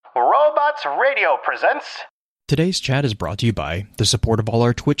Robots Radio presents... Today's chat is brought to you by the support of all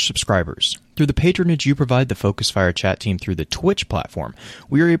our Twitch subscribers. Through the patronage you provide the Focus Fire chat team through the Twitch platform,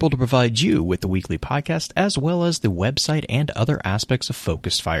 we are able to provide you with the weekly podcast as well as the website and other aspects of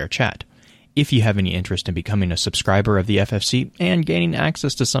Focus Fire chat. If you have any interest in becoming a subscriber of the FFC and gaining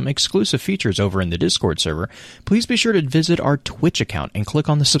access to some exclusive features over in the Discord server, please be sure to visit our Twitch account and click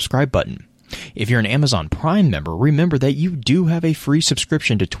on the subscribe button. If you're an Amazon Prime member, remember that you do have a free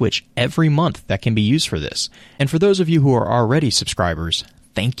subscription to Twitch every month that can be used for this. And for those of you who are already subscribers,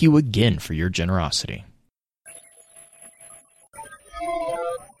 thank you again for your generosity.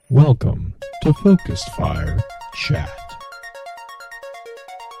 Welcome to Focus Fire Chat.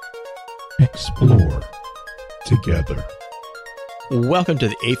 Explore together. Welcome to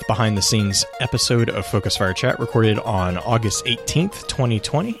the 8th behind-the-scenes episode of Focus Fire Chat, recorded on August 18th,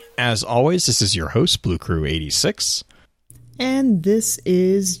 2020. As always, this is your host, Blue Crew 86. And this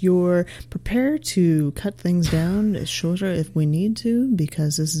is your prepare to cut things down shorter if we need to,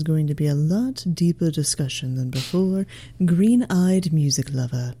 because this is going to be a lot deeper discussion than before. Green-eyed music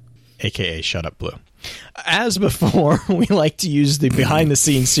lover. AKA Shut Up Blue. As before, we like to use the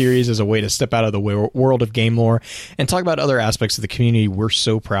behind-the-scenes series as a way to step out of the world of game lore and talk about other aspects of the community we're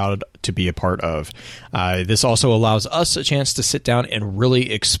so proud to be a part of. This also allows us a chance to sit down and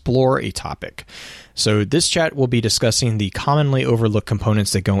really explore a topic. So this chat will be discussing the commonly overlooked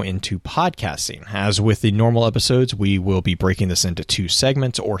components that go into podcasting. As with the normal episodes, we will be breaking this into two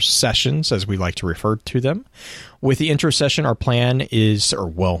segments, or sessions, as we like to refer to them. With the intro session, our plan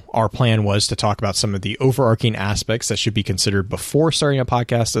was to talk about some of the overarching aspects that should be considered before starting a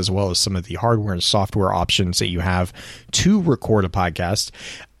podcast, as well as some of the hardware and software options that you have to record a podcast.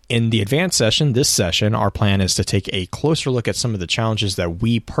 In the advanced session, this session, our plan is to take a closer look at some of the challenges that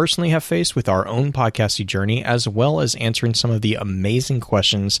we personally have faced with our own podcasting journey, as well as answering some of the amazing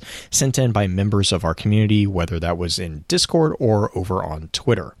questions sent in by members of our community, whether that was in Discord or over on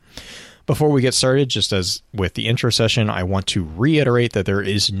Twitter. Before we get started, just as with the intro session, I want to reiterate that there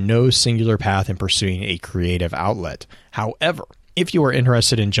is no singular path in pursuing a creative outlet. However, if you are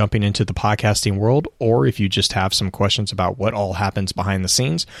interested in jumping into the podcasting world, or if you just have some questions about what all happens behind the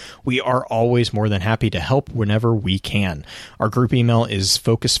scenes, we are always more than happy to help whenever we can. Our group email is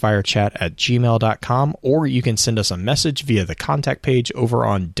focusfirechat@gmail.com, or you can send us a message via the contact page over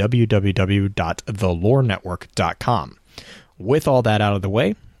on www.thelorenetwork.com. With all that out of the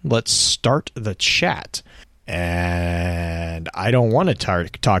way, let's start the chat. And I don't want to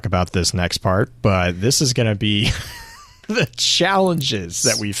talk about this next part, but this is going to be... the challenges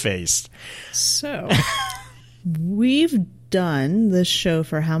that we faced. So, we've done this show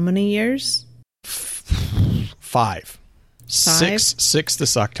for how many years? 5. 6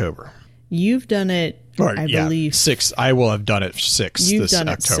 this October. You've done it, I believe. 6. I will have done it 6 You've this done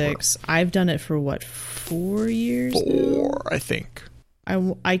October. It 6. I've done it for what, 4 years? 4, now? I think.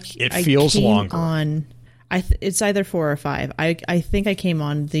 It feels longer. It's either 4 or 5. I think I came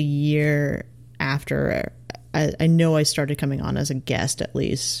on the year after. I know I started coming on as a guest, at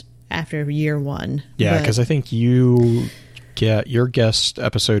least after year 1. Yeah, because I think your guest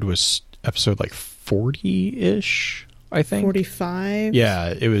episode was episode like 40-ish, I think. 45?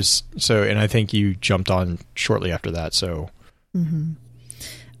 Yeah, it was. So, and I think you jumped on shortly after that, so. Mm-hmm.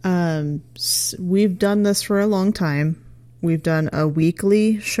 We've done this for a long time. We've done a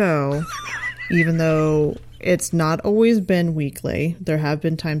weekly show, even though it's not always been weekly. There have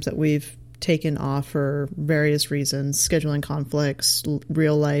been times that we've taken off for various reasons, scheduling conflicts,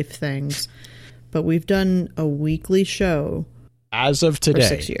 real life things, but we've done a weekly show as of today. For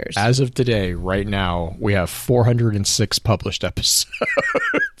 6 years. As of today, right now, we have 406 published episodes.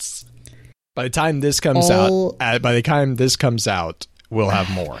 By the time this comes out, we'll have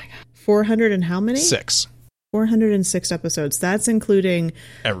more. 400 and how many? 6. 406 episodes. That's including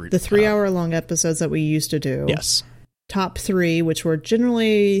the 3-hour-long episodes that we used to do. Yes. Top 3, which were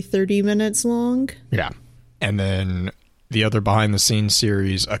generally 30 minutes long. Yeah. And then the other behind the scenes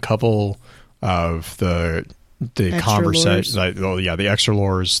series, a couple of the conversations, the extra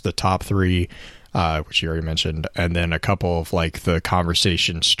lores, the top 3, which you already mentioned, and then a couple of like the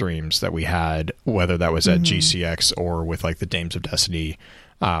conversation streams that we had, whether that was at GCX or with like the Dames of Destiny.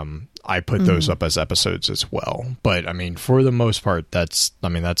 I put those up as episodes as well. But I mean, for the most part, that's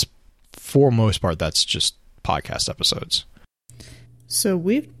just podcast episodes. So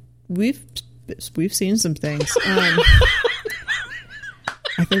we've seen some things.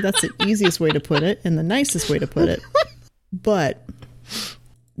 I think that's the easiest way to put it and the nicest way to put it. But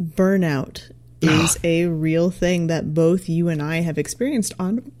burnout is a real thing that both you and I have experienced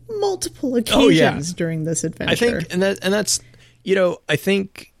on multiple occasions during this adventure. I think, and that's, I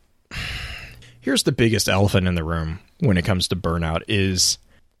think here's the biggest elephant in the room when it comes to burnout is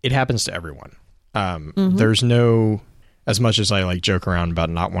it happens to everyone. There's no, as much as I like joke around about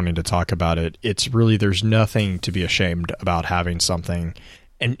not wanting to talk about it, it's really, there's nothing to be ashamed about having something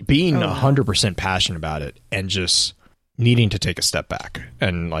and being 100% passionate about it and just needing to take a step back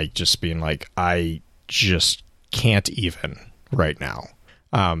and like just being like, I just can't even right now.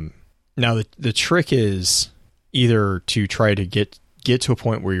 Now the trick is either to try to get to a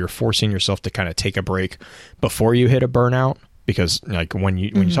point where you're forcing yourself to kind of take a break before you hit a burnout, because like when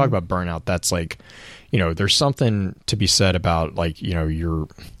you talk about burnout, that's like, you know, there's something to be said about like, you know,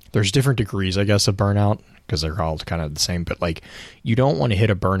 there's different degrees, I guess, of burnout because they're all kind of the same, but like you don't want to hit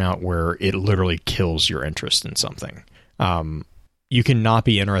a burnout where it literally kills your interest in something. You can not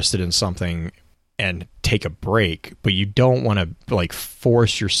be interested in something and take a break, but you don't want to like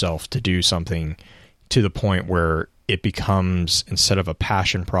force yourself to do something to the point where it becomes, instead of a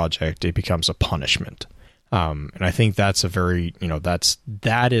passion project, it becomes a punishment. And I think that's a very, you know,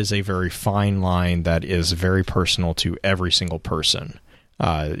 that is a very fine line that is very personal to every single person.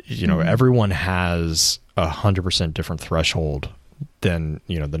 You know, everyone has 100% different threshold than,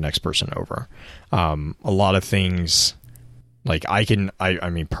 you know, the next person over. A lot of things like I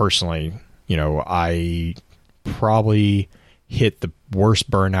mean, personally, you know, I probably hit the worst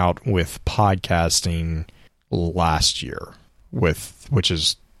burnout with podcasting last year which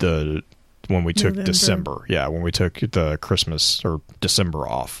is when we took November. December. Yeah. When we took the Christmas or December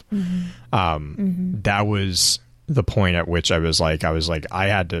off. That was the point at which I was like, I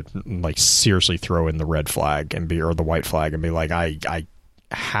had to like seriously throw in the red flag or the white flag and be like, I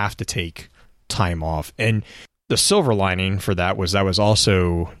have to take time off. And the silver lining for that was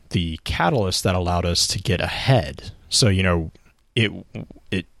also the catalyst that allowed us to get ahead. So, you know,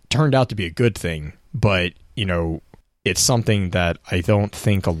 it turned out to be a good thing, but you know, it's something that I don't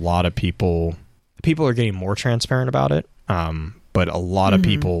think a lot of people are getting more transparent about it. But a lot of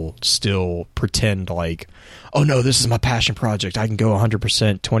people still pretend like, oh no, this is my passion project. I can go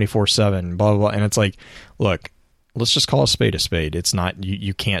 100% 24/7, blah, blah, blah. And it's like, look, let's just call a spade a spade. It's not,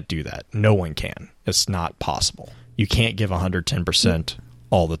 you can't do that. No one can. It's not possible. You can't give 110%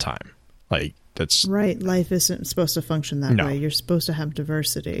 all the time. Like that's right. Life isn't supposed to function that way. You're supposed to have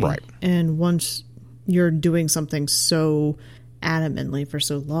diversity. Right. And once you're doing something so adamantly for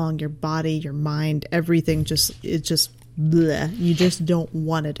so long, your body, your mind, everything bleh, you just don't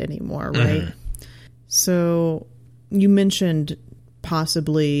want it anymore, right? So you mentioned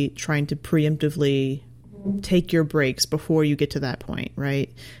possibly trying to preemptively take your breaks before you get to that point,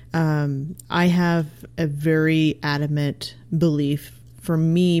 right? I have a very adamant belief for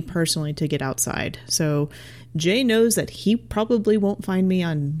me personally to get outside. So Jay knows that he probably won't find me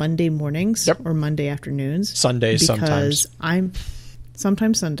on Monday mornings or Monday afternoons. Sundays sometimes.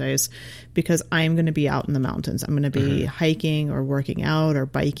 Sometimes Sundays, because I'm going to be out in the mountains. I'm going to be hiking or working out or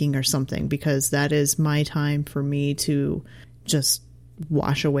biking or something, because that is my time for me to just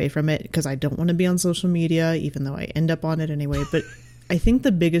wash away from it, because I don't want to be on social media, even though I end up on it anyway. But I think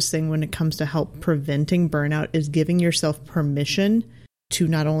the biggest thing when it comes to help preventing burnout is giving yourself permission to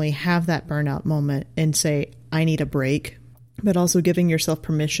not only have that burnout moment and say, I need a break, but also giving yourself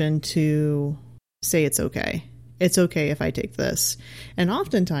permission to say it's okay. It's okay if I take this. And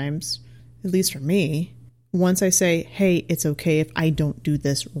oftentimes, at least for me, once I say, hey, it's okay if I don't do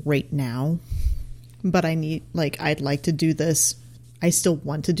this right now, but I'd like to do this. I still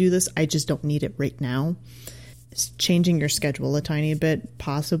want to do this. I just don't need it right now. It's changing your schedule a tiny bit,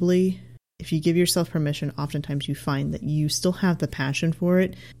 possibly. If you give yourself permission, oftentimes you find that you still have the passion for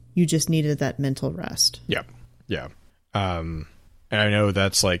it. You just needed that mental rest. Yeah. Yeah. And I know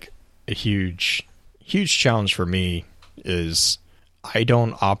that's like a huge challenge for me is I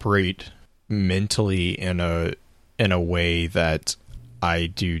don't operate mentally in a way that I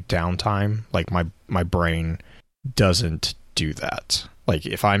do downtime. Like my brain doesn't do that. Like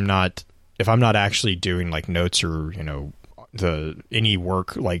if I'm not actually doing like notes or, you know, any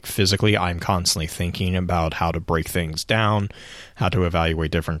work like physically, I'm constantly thinking about how to break things down, how to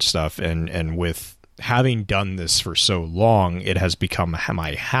evaluate different stuff. And with having done this for so long, it has become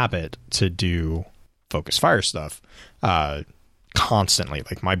my habit to do focus fire stuff constantly.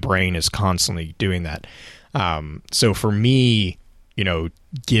 Like my brain is constantly doing that. So for me, you know,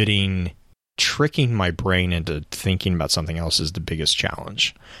 tricking my brain into thinking about something else is the biggest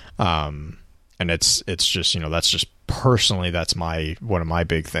challenge. And it's just, you know, that's just personally, that's one of my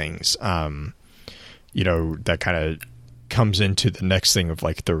big things. You know, that kind of comes into the next thing of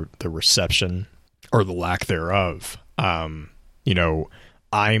like the reception or the lack thereof. You know,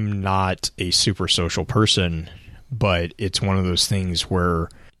 I'm not a super social person, but it's one of those things where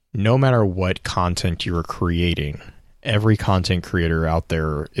no matter what content you're creating, every content creator out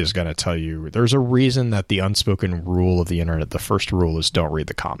there is going to tell you there's a reason that the unspoken rule of the internet, the first rule is don't read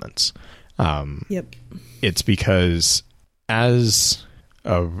the comments. Yep. It's because as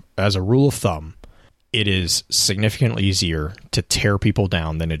a rule of thumb, it is significantly easier to tear people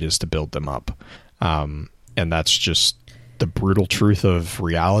down than it is to build them up. And that's just the brutal truth of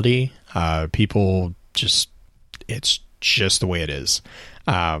reality. People just, it's just the way it is.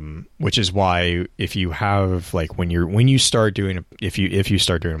 Which is why if you have like when you start doing if you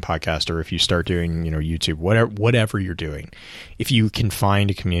start doing a podcast, or if you start doing YouTube, whatever you're doing, if you can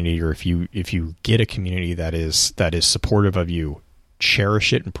find a community, or if you get a community that is supportive of you,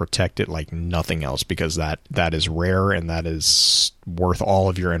 cherish it and protect it like nothing else, because that is rare and that is worth all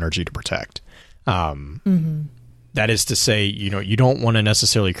of your energy to protect. That is to say, you don't want to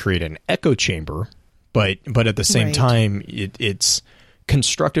necessarily create an echo chamber, but at the same time, it's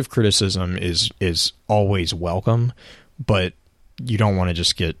constructive criticism is always welcome, but you don't want to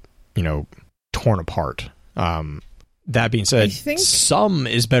just get torn apart. That being said, some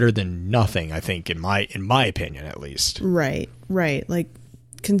is better than nothing, I think, in my opinion, at least. Right. Like,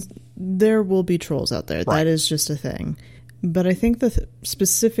 there will be trolls out there. Right. That is just a thing. But I think that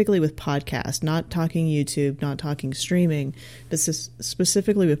specifically with podcast, not talking YouTube, not talking streaming, but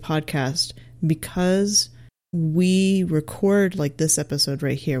specifically with podcast, because we record like this episode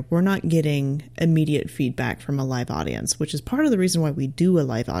right here, we're not getting immediate feedback from a live audience, which is part of the reason why we do a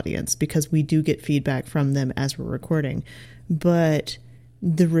live audience, because we do get feedback from them as we're recording. But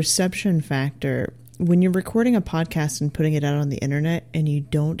the reception factor, when you're recording a podcast and putting it out on the internet and you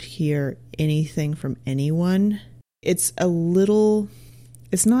don't hear anything from anyone, it's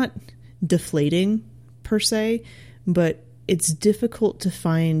not deflating per se, but it's difficult to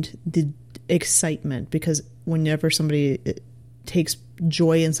find the excitement, because whenever somebody takes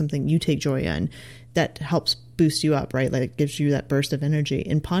joy in something you take joy in, that helps boost you up, right? Like, it gives you that burst of energy.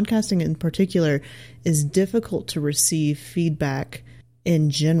 And podcasting in particular is difficult to receive feedback in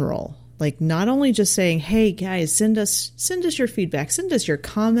general. Like, not only just saying, hey guys, send us your feedback, send us your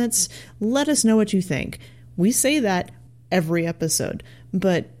comments, let us know what you think. We say that every episode,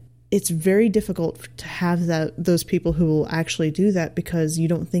 but it's very difficult to have those people who will actually do that, because you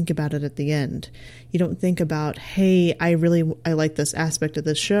don't think about it at the end. You don't think about, hey, I like this aspect of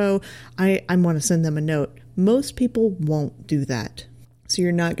the show, I want to send them a note. Most people won't do that. So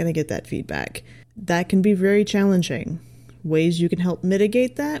you're not going to get that feedback. That can be very challenging. Ways you can help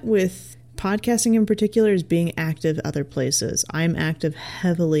mitigate that with podcasting in particular is being active other places. I'm active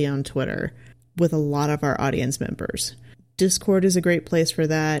heavily on Twitter with a lot of our audience members. Discord is a great place for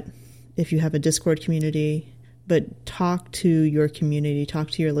that if you have a Discord community, but talk to your community, talk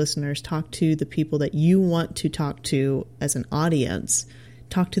to your listeners, talk to the people that you want to talk to as an audience,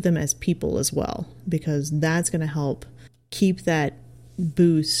 talk to them as people as well, because that's going to help keep that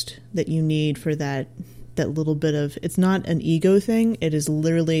boost that you need for that little bit of, it's not an ego thing. It is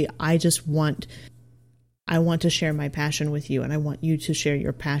literally, I want to share my passion with you, and I want you to share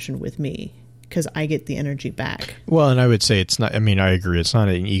your passion with me, because I get the energy back. Well, and I would say it's not, I mean, I agree. It's not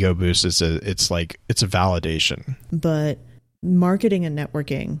an ego boost. It's a validation. But marketing and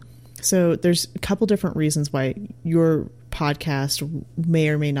networking. So there's a couple different reasons why your podcast may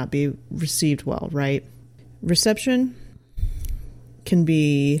or may not be received well, right? Reception can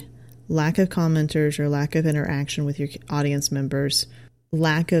be lack of commenters or lack of interaction with your audience members.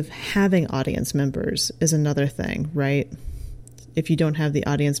 Lack of having audience members is another thing, right? If you don't have the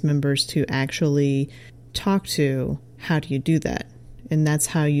audience members to actually talk to, how do you do that? And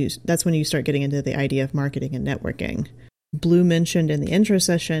that's when you start getting into the idea of marketing and networking. Blue mentioned in the intro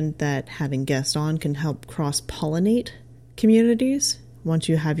session that having guests on can help cross-pollinate communities. Once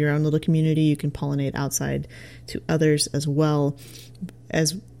you have your own little community, you can pollinate outside to others, as well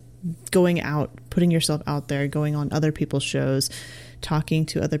as going out, putting yourself out there, going on other people's shows, talking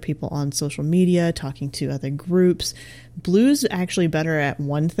to other people on social media, talking to other groups. Blue's actually better at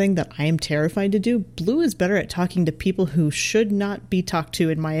one thing that I am terrified to do. Blue is better at talking to people who should not be talked to,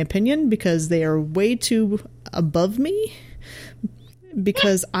 in my opinion, because they are way too above me,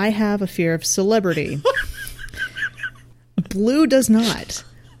 because I have a fear of celebrity. Blue does not.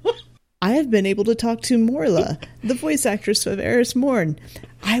 I have been able to talk to Morla, the voice actress of Eris Morn.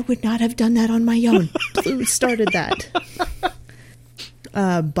 I would not have done that on my own. Blue started that.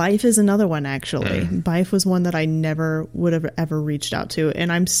 Bife is another one, actually. Bife was one that I never would have ever reached out to,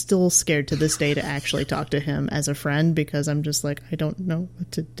 and I'm still scared to this day to actually talk to him as a friend, because I'm just like, I don't know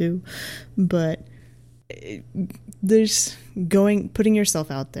what to do. But putting yourself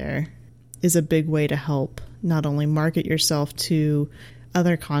out there is a big way to help not only market yourself to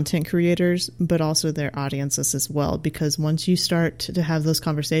other content creators, but also their audiences as well. Because once you start to have those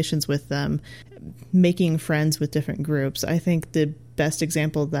conversations with them, making friends with different groups, I think the best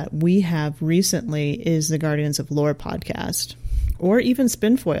example that we have recently is the Guardians of Lore podcast, or even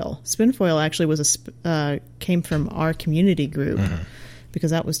Spinfoil. Spinfoil actually was came from our community group,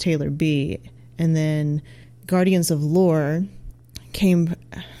 because that was Taylor B. And then Guardians of Lore came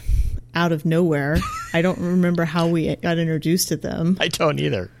out of nowhere. I don't remember how we got introduced to them. I don't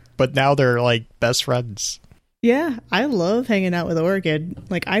either. But now they're like best friends. Yeah, I love hanging out with Oregon.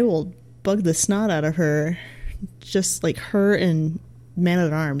 Like, I will bug the snot out of her, just like her and Man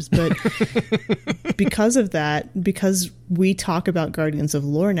at Arms. But because of that, because we talk about Guardians of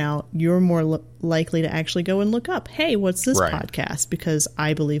Lore now, you're more likely to actually go and look up, hey, what's this podcast? Because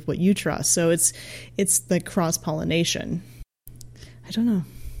I believe what you trust. So it's the cross-pollination. I don't know.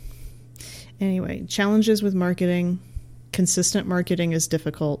 Anyway, challenges with marketing. Consistent marketing is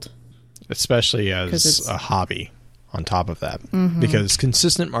difficult. Especially as a hobby on top of that. Because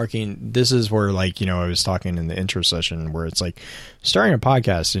consistent marketing, this is where, like, I was talking in the intro session where it's like starting a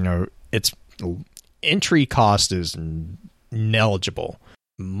podcast, it's entry cost is negligible.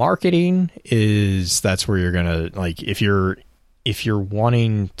 Marketing that's where you're going to, like, if you're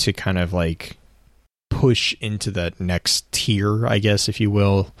wanting to kind of like push into that next tier, I guess, if you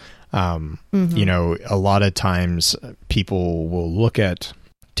will, a lot of times people will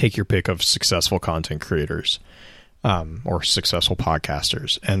take your pick of successful content creators, or successful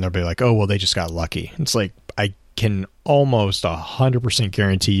podcasters, and they'll be like, oh, well, they just got lucky. It's like, I can almost 100%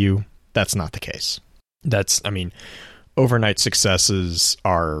 guarantee you that's not the case. Overnight successes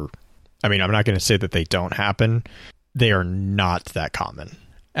are, I'm not going to say that they don't happen. They are not that common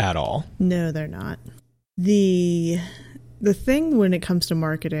at all. No, they're not. The thing when it comes to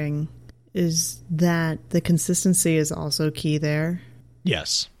marketing is that the consistency is also key there.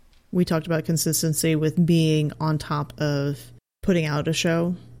 Yes. We talked about consistency with being on top of putting out a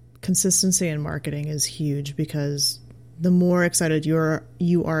show. Consistency in marketing is huge, because the more excited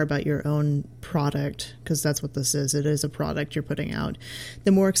you are about your own product, because that's what this is. It is a product you're putting out.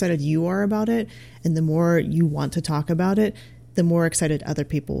 The more excited you are about it, and the more you want to talk about it, the more excited other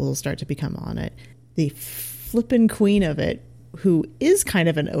people will start to become on it. The flippin' queen of it, who is kind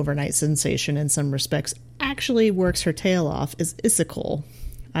of an overnight sensation in some respects, actually works her tail off, is Issacol.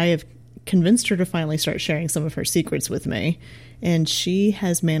 I have convinced her to finally start sharing some of her secrets with me, and she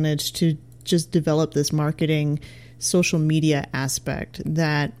has managed to just develop this marketing social media aspect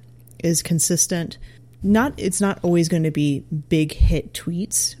that is consistent. It's not always going to be big hit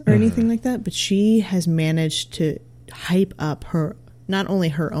tweets or anything like that, but she has managed to hype up not only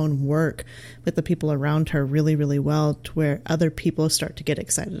her own work, but the people around her really, really well, to where other people start to get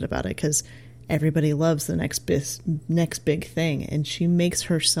excited about it, because everybody loves the next big thing, and she makes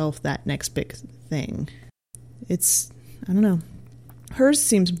herself that next big thing. I don't know. Hers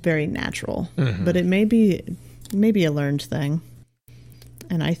seems very natural, but it may be a learned thing.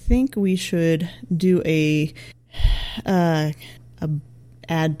 And I think we should do a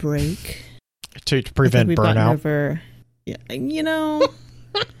ad break to prevent burnout.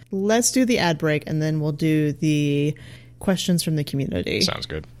 Let's do the ad break, and then we'll do the questions from the community. Sounds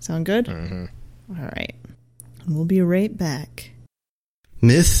good. Sound good? Mm-hmm. All right. We'll be right back.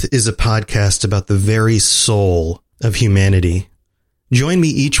 Myth is a podcast about the very soul of humanity. Join me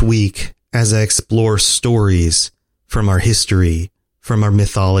each week as I explore stories from our history, from our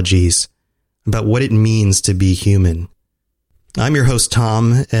mythologies, about what it means to be human. I'm your host,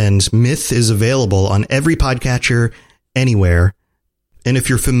 Tom, and Myth is available on every podcatcher, anywhere. And if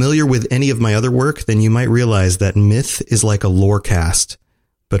you're familiar with any of my other work, then you might realize that Myth is like a lorecast,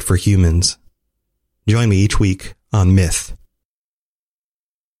 but for humans. Join me each week on Myth.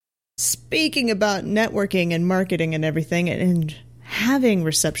 Speaking about networking and marketing and everything, and having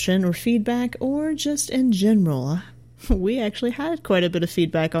reception or feedback, or just in general, we actually had quite a bit of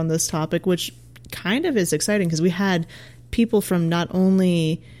feedback on this topic, which kind of is exciting, because we had people from not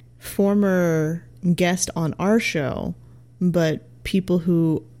only former guests on our show, but people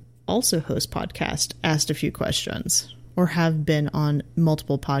who also host podcasts asked a few questions, or have been on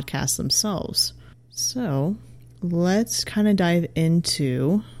multiple podcasts themselves. So let's kind of dive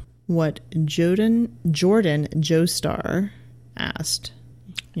into what Jordan Joestar asked.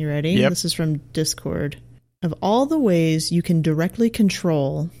 You ready? Yep. This is from Discord. Of all the ways you can directly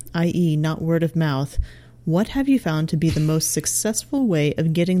control, i.e. not word of mouth, what have you found to be the most successful way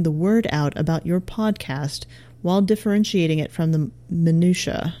of getting the word out about your podcast while differentiating it from the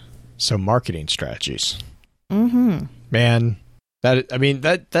minutia? So marketing strategies. Mm-hmm. Man,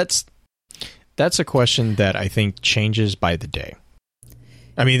 that's a question that I think changes by the day.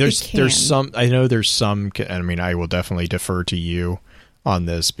 I mean, It can. there's some. I know there's some. I mean, I will definitely defer to you on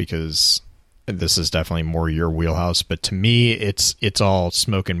this because this is definitely more your wheelhouse. But to me, it's all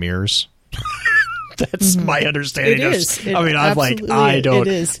smoke and mirrors. That's my understanding. It is. I mean, I'm like, It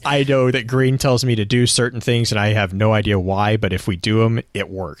is. I know that Green tells me to do certain things, and I have no idea why. But if we do them, it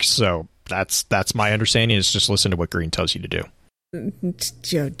works. So that's my understanding. Is just listen to what Green tells you to do.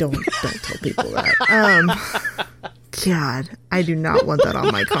 Joe, don't tell people that. God, I do not want that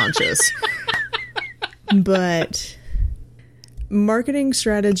on my conscience. But marketing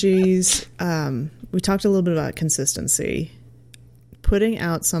strategies, we talked a little bit about consistency. Putting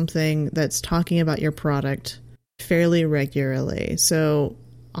out something that's talking about your product fairly regularly. So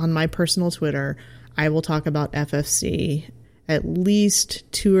on my personal Twitter, I will talk about FFC at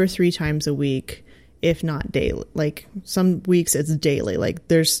least 2 or 3 times a week, if not daily. Like some weeks it's daily. Like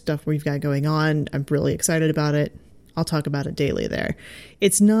there's stuff we've got going on. I'm really excited about it. I'll talk about it daily there.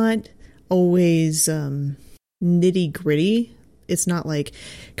 It's not always nitty gritty. It's not like,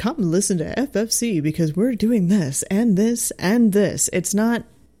 come listen to FFC because we're doing this and this and this. It's not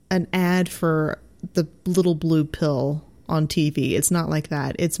an ad for the little blue pill on TV. It's not like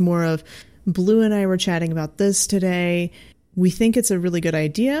that. It's more of, Blue and I were chatting about this today. We think it's a really good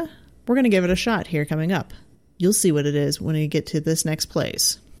idea. We're going to give it a shot here coming up. You'll see what it is when we get to this next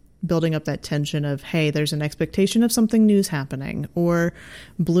place. Building up that tension of, hey, there's an expectation of something new's happening. Or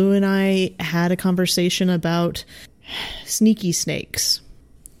Blue and I had a conversation about sneaky snakes.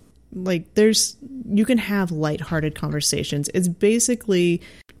 Like you can have lighthearted conversations. It's basically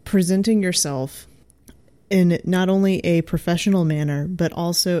presenting yourself in not only a professional manner, but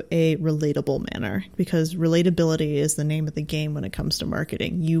also a relatable manner, because relatability is the name of the game when it comes to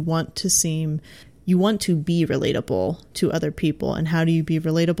marketing. You want to be relatable to other people. And how do you be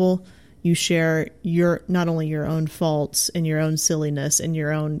relatable? You share not only your own faults and your own silliness and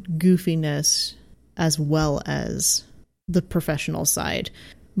your own goofiness, as well as the professional side.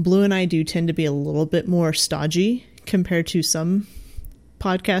 Blue and I do tend to be a little bit more stodgy compared to some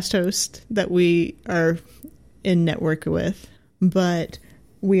podcast hosts that we are in network with. But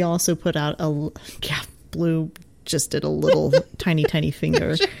we also put out Blue just did a little tiny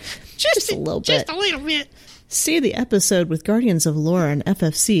finger. Just a little bit. Just a little bit. See the episode with Guardians of Lore and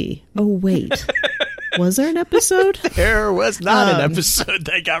FFC. Oh, wait. Was there an episode? There was not an episode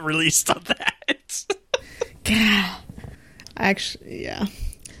that got released on that. Actually, yeah.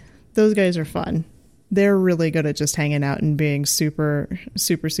 Those guys are fun. They're really good at just hanging out and being super,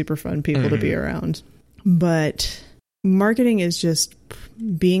 super, super fun people to be around. But marketing is just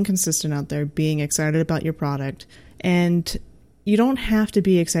being consistent out there, being excited about your product. And you don't have to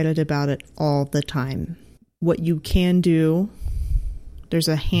be excited about it all the time. What you can do, there's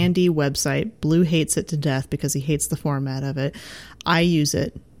a handy website. Blue hates it to death because he hates the format of it. I use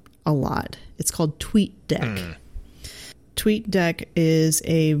it a lot. It's called TweetDeck. TweetDeck is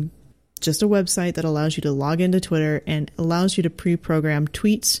just a website that allows you to log into Twitter and allows you to pre-program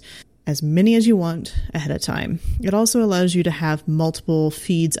tweets, as many as you want ahead of time. It also allows you to have multiple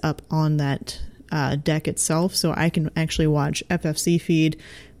feeds up on that deck itself, so I can actually watch FFC feed,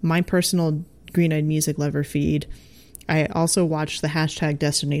 my personal Green Eyed Music Lover feed. I also watch the hashtag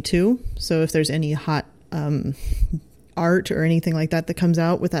Destiny 2, so if there's any hot art or anything like that comes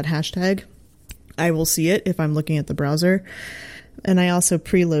out with that hashtag, I will see it if I'm looking at the browser. And I also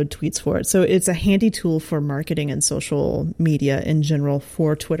preload tweets for it. So it's a handy tool for marketing and social media in general,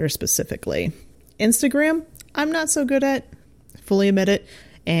 for Twitter specifically. Instagram, I'm not so good at, fully admit it.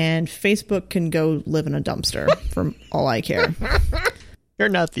 And Facebook can go live in a dumpster from all I care. You're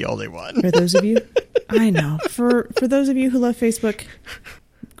not the only one. For those of you, I know. For those of you who love Facebook,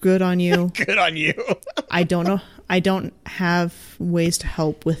 good on you. Good on you. I don't know. I don't have ways to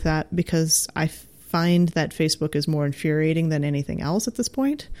help with that because I find that Facebook is more infuriating than anything else at this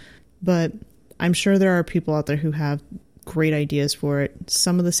point. But I'm sure there are people out there who have great ideas for it.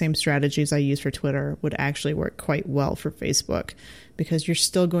 Some of the same strategies I use for Twitter would actually work quite well for Facebook, because you're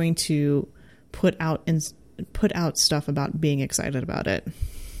still going to put out stuff about being excited about it.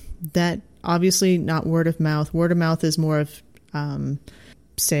 That obviously not word of mouth. Word of mouth is more of,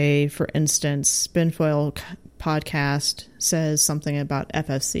 say, for instance, Spinfoil podcast says something about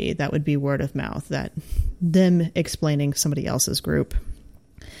FFC. That would be word of mouth, that them explaining somebody else's group.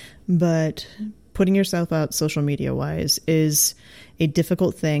 But putting yourself out social media wise is a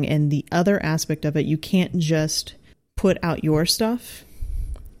difficult thing. And the other aspect of it, you can't just put out your stuff.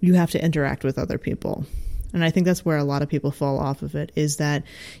 You have to interact with other people. And I think that's where a lot of people fall off of it, is that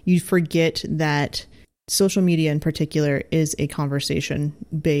you forget that social media in particular is a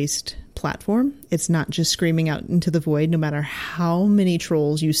conversation-based platform. It's not just screaming out into the void, no matter how many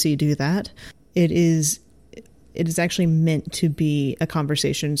trolls you see do that. It is actually meant to be a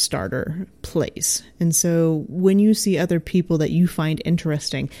conversation starter place. And so when you see other people that you find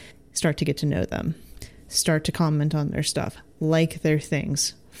interesting, start to get to know them, start to comment on their stuff, like their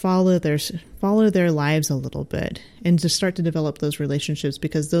things, follow their lives a little bit, and to start to develop those relationships,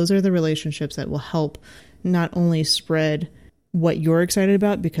 because those are the relationships that will help not only spread what you're excited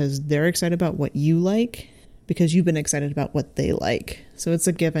about because they're excited about what you like, because you've been excited about what they like. So it's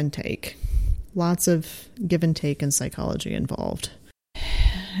a give and take. Lots of give and take and psychology involved.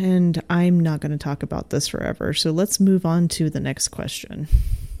 And I'm not going to talk about this forever. So let's move on to the next question.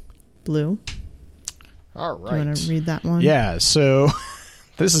 Blue? All right. Do you want to read that one? Yeah, so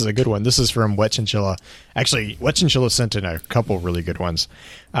this is a good one. This is from Wet Chinchilla. Actually, Wet Chinchilla sent in a couple really good ones.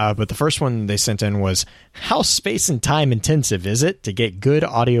 But the first one they sent in was, how space and time intensive is it to get good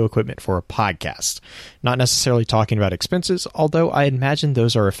audio equipment for a podcast? Not necessarily talking about expenses, although I imagine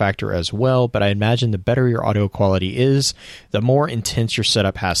those are a factor as well, but I imagine the better your audio quality is, the more intense your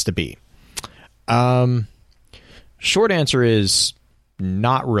setup has to be. Short answer is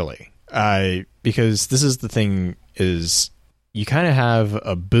not really. Because this is the thing, is you kind of have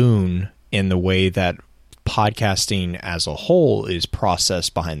a boon in the way that podcasting as a whole is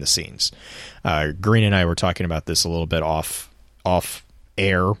processed behind the scenes. Green and I were talking about this a little bit off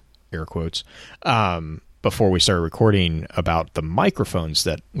air quotes, before we started recording, about the microphones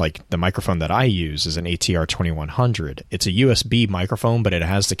that, like, the microphone that I use is an ATR 2100. It's a USB microphone, but it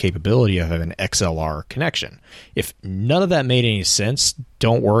has the capability of having an XLR connection. If none of that made any sense,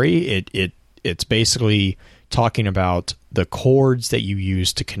 don't worry. It's basically talking about the cords that you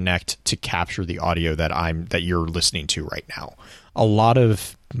use to connect to capture the audio that you're listening to right now. A lot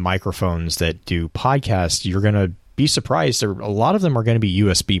of microphones that do podcasts, you're going to be surprised. A lot of them are going to be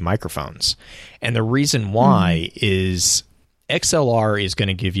USB microphones. And the reason why is XLR is going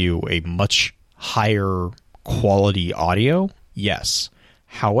to give you a much higher quality audio. Yes.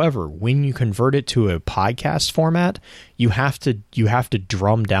 However, when you convert it to a podcast format, you have to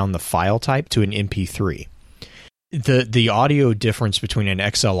drum down the file type to an MP3. The audio difference between an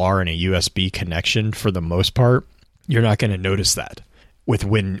XLR and a USB connection, for the most part, you're not going to notice that with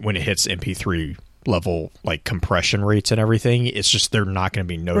when it hits MP3 level, like compression rates and everything. It's just, they're not going to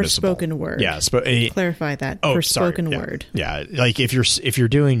be noticeable. For spoken word. Yeah, clarify that. For spoken word. Yeah, like if you're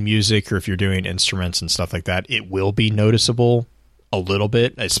doing music or if you're doing instruments and stuff like that, it will be noticeable a little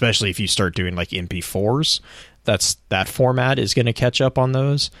bit, especially if you start doing like MP4s. That format is going to catch up on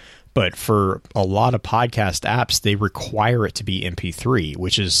those. But for a lot of podcast apps, they require it to be MP3,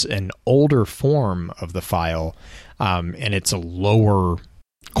 which is an older form of the file, and it's a lower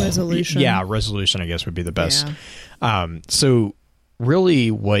resolution. Yeah, resolution, I guess, would be the best. Yeah. So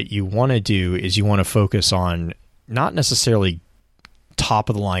really what you want to do is you want to focus on not necessarily top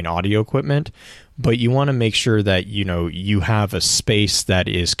of the line audio equipment, but you want to make sure that, you have a space that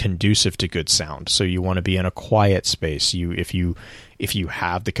is conducive to good sound. So you want to be in a quiet space. If you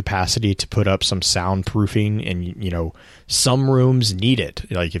have the capacity to put up some soundproofing, and some rooms need it.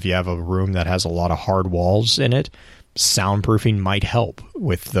 Like if you have a room that has a lot of hard walls in it, soundproofing might help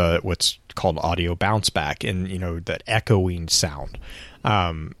with what's called audio bounce back and that echoing sound.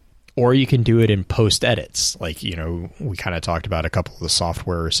 Or you can do it in post edits. Like, we kind of talked about a couple of the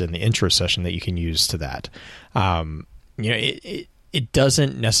softwares in the intro session that you can use to that. It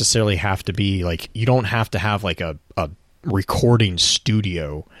doesn't necessarily have to be like, you don't have to have like a recording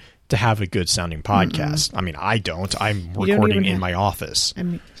studio to have a good sounding podcast. Mm-mm. I mean, I don't. I'm recording in my office.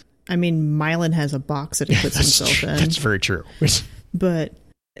 I mean, Mylan has a box that he puts himself in. That's very true. But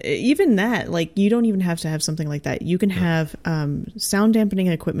even that, like, you don't even have to have something like that. You can have sound dampening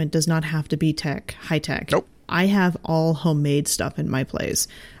equipment. Does not have to be high tech. Nope. I have all homemade stuff in my place.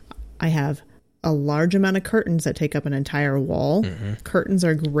 I have a large amount of curtains that take up an entire wall. Mm-hmm. Curtains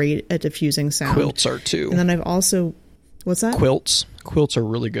are great at diffusing sound. Quilts are too. And then I've also, what's that? Quilts are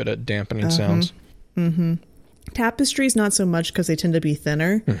really good at dampening sounds. Mm-hmm. Tapestries, not so much, because they tend to be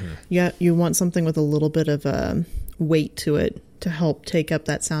thinner. Mm-hmm. You want something with a little bit of weight to it to help take up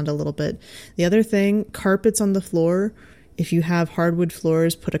that sound a little bit. The other thing, carpets on the floor. If you have hardwood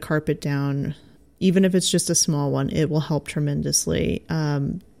floors, put a carpet down. Even if it's just a small one, it will help tremendously.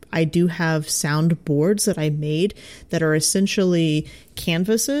 I do have sound boards that I made that are essentially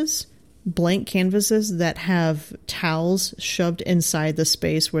canvases, blank canvases that have towels shoved inside the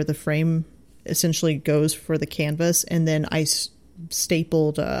space where the frame essentially goes for the canvas, and then I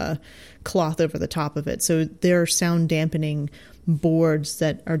stapled cloth over the top of it. So they're sound dampening boards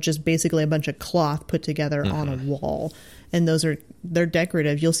that are just basically a bunch of cloth put together on a wall. And they're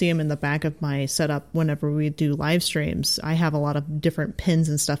decorative. You'll see them in the back of my setup whenever we do live streams. I have a lot of different pins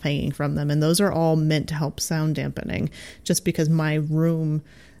and stuff hanging from them. And those are all meant to help sound dampening, just because my room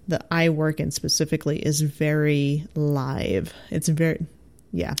that I work in specifically is very live. It's very...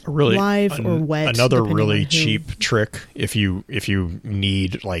 Yeah, really live or wet. Another really cheap trick, if you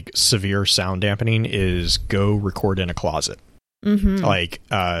need like severe sound dampening, is go record in a closet. Mm-hmm. Like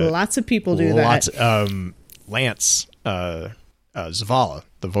lots of people do that. Lance Zavala,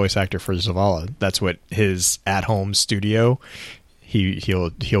 the voice actor for Zavala, that's what his at-home studio.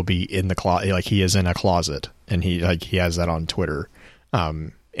 He'll be in the closet, like he is in a closet, and he has that on Twitter.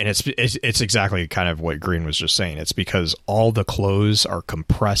 And it's exactly kind of what Green was just saying. It's because all the clothes are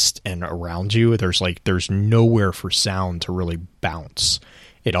compressed and around you. There's nowhere for sound to really bounce.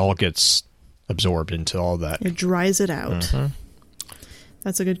 It all gets absorbed into all that. It dries it out. Mm-hmm.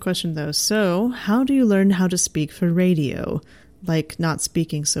 That's a good question, though. So, how do you learn how to speak for radio? Like not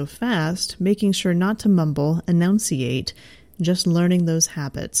speaking so fast, making sure not to mumble, enunciate, just learning those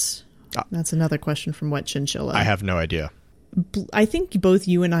habits. That's another question from Wet Chinchilla. I have no idea. I think both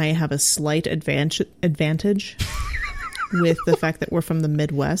you and I have a slight advantage with the fact that we're from the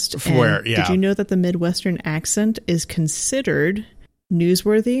Midwest. Yeah. Did you know that the Midwestern accent is considered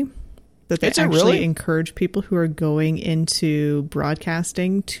newsworthy? That they actually encourage people who are going into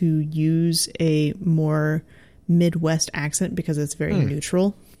broadcasting to use a more Midwest accent because it's very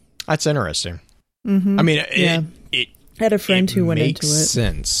neutral. That's interesting. Mm-hmm. I mean, I had a friend who went into it. It makes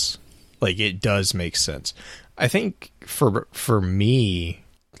sense. Like, it does make sense. I think for me,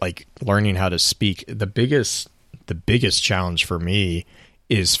 like learning how to speak, the biggest challenge for me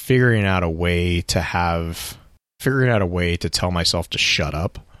is figuring out a way to tell myself to shut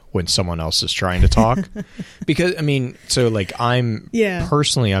up when someone else is trying to talk. Because I mean, so like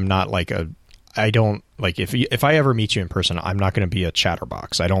personally, I'm not like I don't like if I ever meet you in person, I'm not going to be a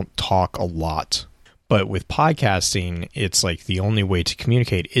chatterbox. I don't talk a lot. But with podcasting, it's like the only way to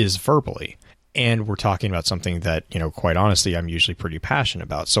communicate is verbally. And we're talking about something that, quite honestly, I'm usually pretty passionate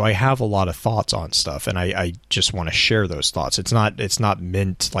about. So I have a lot of thoughts on stuff, and I just want to share those thoughts. It's not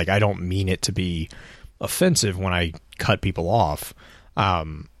meant, like, I don't mean it to be offensive when I cut people off.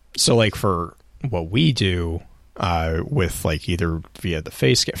 So like for what we do with like either via the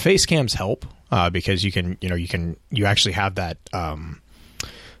face cams help because you actually have that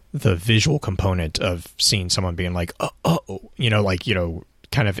the visual component of seeing someone being like,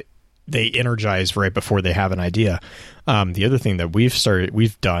 kind of. They energize right before they have an idea. The other thing that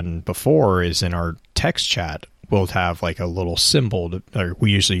we've done before is in our text chat, we'll have like a little symbol, or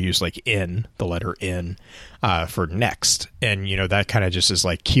we usually use like the letter N, for next. And, that kind of just is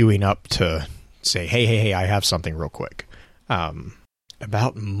like queuing up to say, hey, I have something real quick.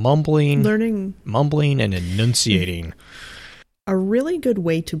 About mumbling and enunciating. A really good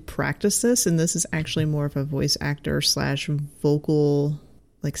way to practice this, and this is actually more of a voice actor / vocal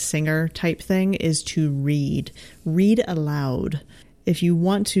like singer type thing, is to read aloud. If you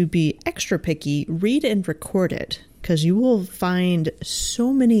want to be extra picky, read and record it, because you will find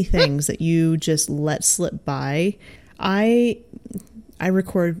so many things that you just let slip by. I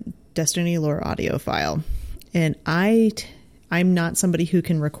record Destiny Lore audio file, and I'm not somebody who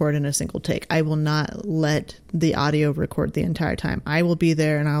can record in a single take. I will not let the audio record the entire time. I will be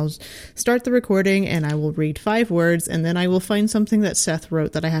there and I'll start the recording and I will read 5 words, and then I will find something that Seth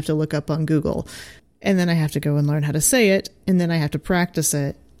wrote that I have to look up on Google. And then I have to go and learn how to say it, and then I have to practice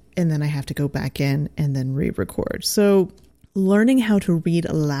it, and then I have to go back in and then re-record. So learning how to read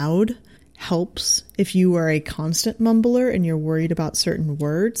aloud helps if you are a constant mumbler and you're worried about certain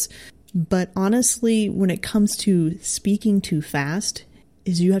words. But honestly, when it comes to speaking too fast,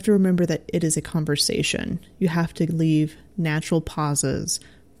 is you have to remember that it is a conversation. You have to leave natural pauses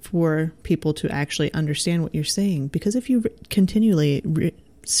for people to actually understand what you're saying. Because if you continually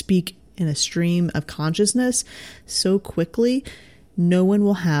speak in a stream of consciousness so quickly, no one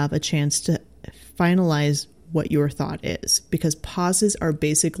will have a chance to finalize what your thought is. Because pauses are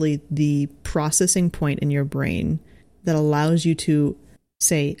basically the processing point in your brain that allows you to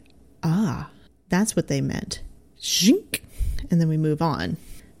say, that's what they meant. Shink. And then we move on.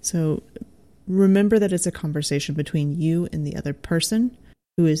 So remember that it's a conversation between you and the other person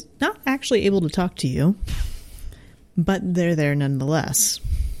who is not actually able to talk to you, but they're there nonetheless.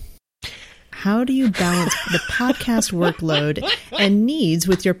 How do you balance the podcast workload and needs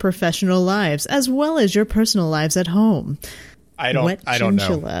with your professional lives, as well as your personal lives at home? I don't know.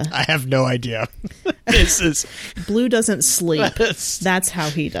 chinchilla. I have no idea. This is Blue doesn't sleep. That's how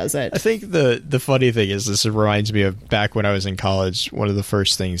he does it. I think the funny thing is, this reminds me of back when I was in college. One of the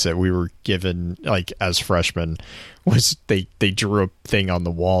first things that we were given, like as freshmen, was they drew a thing on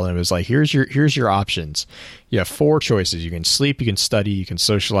the wall and it was like, here's your options. You have 4 choices. You can sleep, you can study, you can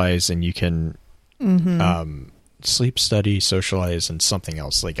socialize, and you can sleep, study, socialize, and something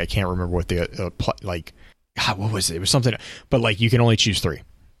else. Like I can't remember what the what was it? It was something, but like you can only choose 3.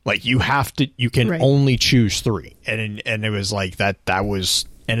 Like you can only choose 3, and it was like that was,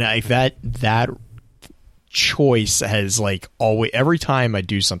 and that choice has like always, every time I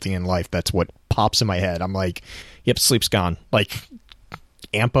do something in life, that's what pops in my head. I'm like, yep, sleep's gone. Like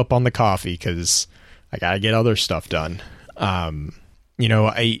amp up on the coffee because I gotta get other stuff done.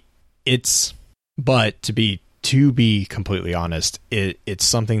 But to be completely honest, it's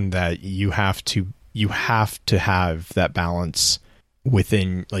something that you have to have that balance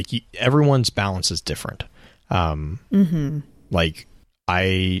within, like everyone's balance is different. Like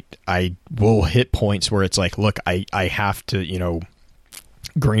I will hit points where it's like, look, I have to,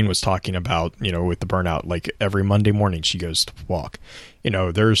 Green was talking about, with the burnout, like every Monday morning she goes to walk.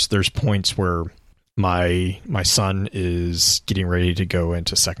 There's points where my son is getting ready to go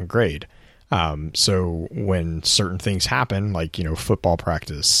into 2nd grade. So when certain things happen, like, football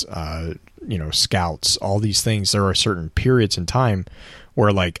practice, scouts, all these things, there are certain periods in time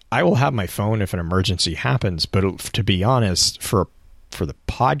where like I will have my phone if an emergency happens, but to be honest, for the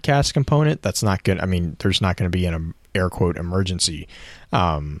podcast component, that's not good. I mean, there's not going to be an air quote emergency.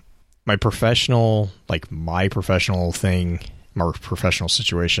 My professional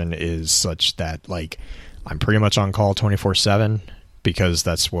situation is such that like I'm pretty much on call 24/7 because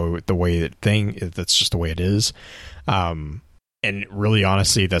that's that's just the way it is. And really,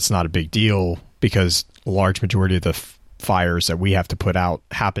 honestly, that's not a big deal because a large majority of the fires that we have to put out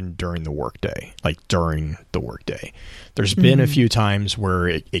happen during the workday, There's been a few times where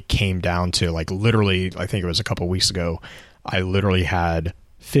it came down to like literally, I think it was a couple of weeks ago, I literally had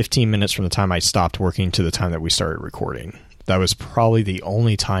 15 minutes from the time I stopped working to the time that we started recording. That was probably the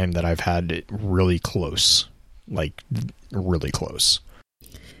only time that I've had it really close, like really close.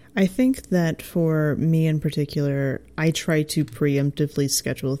 I think that for me in particular, I try to preemptively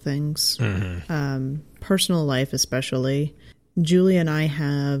schedule things. Personal life especially. Julie and I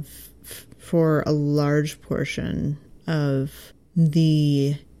have, for a large portion of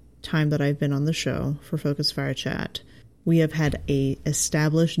the time that I've been on the show for Focus Fire Chat, we have had a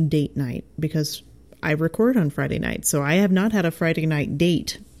established date night because I record on Friday night. So I have not had a Friday night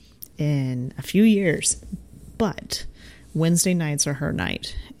date in a few years, but Wednesday nights are her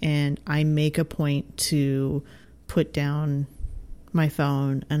night, and I make a point to put down my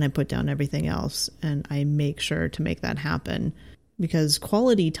phone and I put down everything else, and I make sure to make that happen because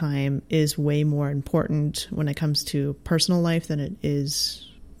quality time is way more important when it comes to personal life than it is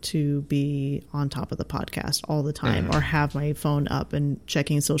to be on top of the podcast all the time or have my phone up and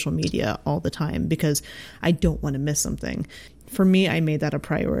checking social media all the time because I don't want to miss something. For me, I made that a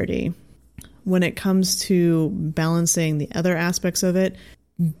priority. When it comes to balancing the other aspects of it,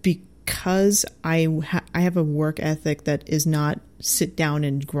 because I have a work ethic that is not sit down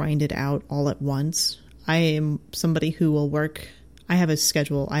and grind it out all at once. I am somebody who will work. I have a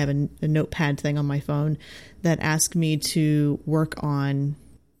schedule. I have a notepad thing on my phone that asks me to work on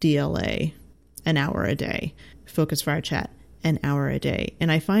DLA an hour a day, Focus Fire Chat an hour a day.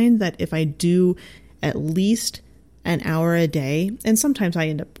 And I find that if I do at least an hour a day, and sometimes I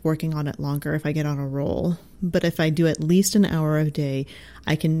end up working on it longer if I get on a roll, but if I do at least an hour a day,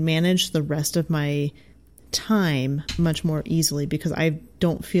 I can manage the rest of my time much more easily because I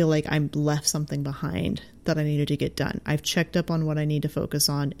don't feel like I'm left something behind that I needed to get done. I've checked up on what I need to focus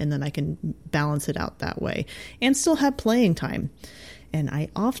on, and then I can balance it out that way and still have playing time. And I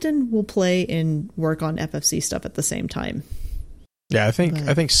often will play and work on FFC stuff at the same time. Yeah, I think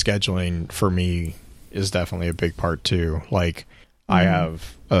scheduling for me is definitely a big part too. Like I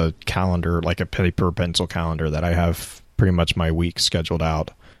have a calendar, like a paper pencil calendar that I have pretty much my week scheduled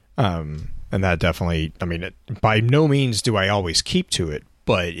out. And that definitely, I mean, by no means do I always keep to it,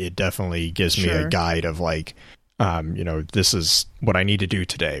 but it definitely gives me a guide of like, this is what I need to do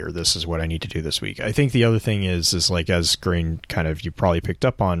today, or this is what I need to do this week. I think the other thing is like, as Green kind of, you probably picked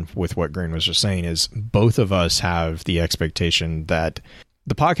up on with what Green was just saying, is both of us have the expectation that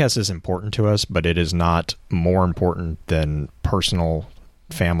the podcast is important to us, but it is not more important than personal,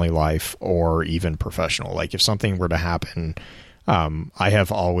 family life, or even professional. Like if something were to happen, I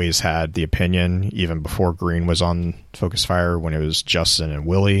have always had the opinion, even before Green was on Focus Fire, when it was Justin and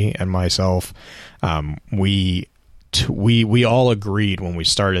Willie and myself, we we all agreed when we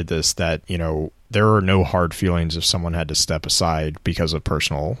started this that, there are no hard feelings if someone had to step aside because of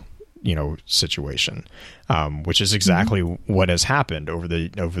personal, situation, which is exactly what has happened over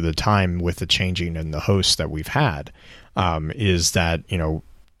the time with the changing and the hosts that we've had, is that,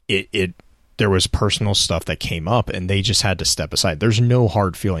 there was personal stuff that came up and they just had to step aside. There's no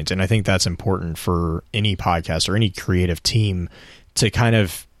hard feelings. And I think that's important for any podcast or any creative team to kind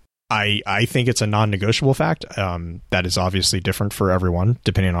of, I think it's a non-negotiable fact. That is obviously different for everyone,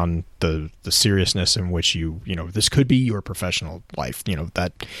 depending on the seriousness in which this could be your professional life,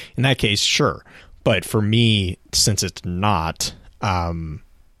 that in that case, sure. But for me, since it's not,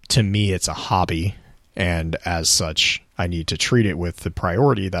 to me, it's a hobby. And as such, I need to treat it with the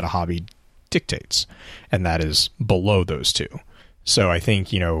priority that a hobby dictates. And that is below those two. So I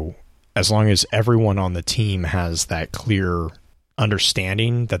think, as long as everyone on the team has that clear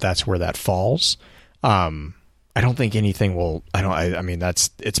understanding that that's where that falls, I don't think anything will,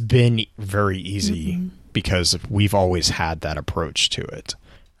 it's been very easy because we've always had that approach to it.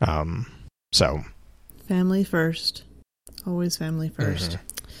 So family first, always family first.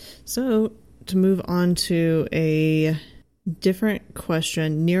 So to move on to a different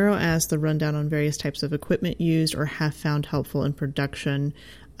question, Nero asked the rundown on various types of equipment used or have found helpful in production.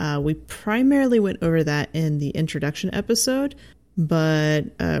 We primarily went over that in the introduction episode, but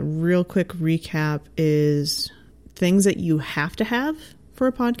a real quick recap is things that you have to have for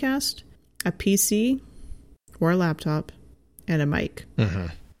a podcast: a PC or a laptop and a mic.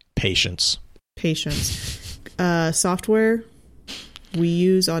 Patience. Software. We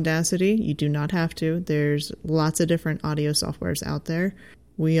use Audacity. You do not have to. There's lots of different audio softwares out there.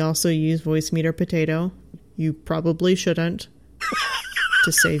 We also use Voicemeeter Potato. You probably shouldn't,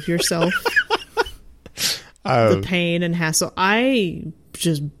 to save yourself the pain and hassle. It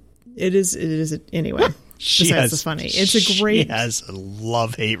is anyway. Besides the funny, it's a great. She has a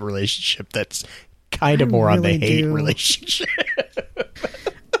love-hate relationship that's kind of more on the hate relationship.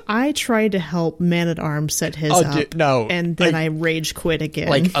 I tried to help Man at Arms set his up, and then I rage quit again.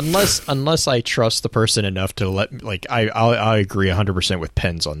 Like unless I trust the person enough to I agree 100% with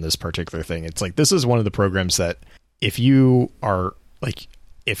Pens on this particular thing. It's like, this is one of the programs that if you are like,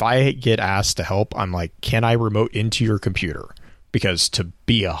 if I get asked to help, I'm like, can I remote into your computer? Because to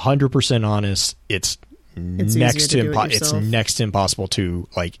be 100% honest, it's next to impossible to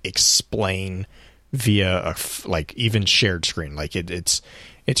explain via even shared screen.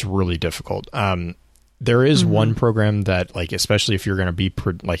 It's really difficult. There is one program that, especially if you're going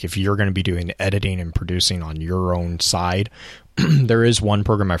to be doing editing and producing on your own side, there is one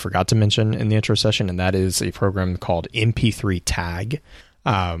program I forgot to mention in the intro session, and that is a program called MP3 Tag.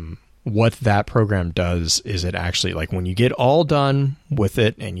 What that program does is it actually, when you get all done with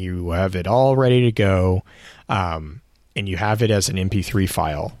it and you have it all ready to go, and you have it as an MP3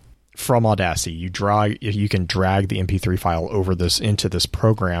 file from Audacity, you can drag the MP3 file over into this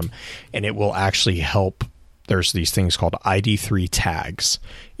program, and it will actually help. There's these things called ID3 tags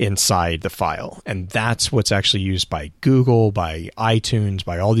inside the file, and that's what's actually used by Google, by iTunes,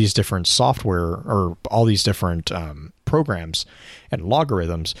 by all these different software or all these different programs and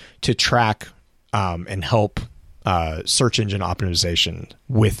logarithms to track and help search engine optimization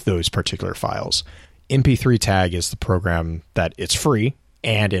with those particular files. MP3 Tag is the program that it's free,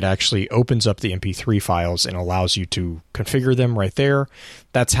 and it actually opens up the MP3 files and allows you to configure them right there.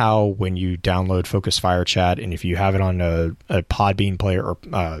 That's how, when you download Focus Fire Chat, and if you have it on a Podbean player or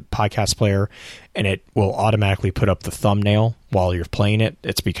podcast player, and it will automatically put up the thumbnail while you're playing it,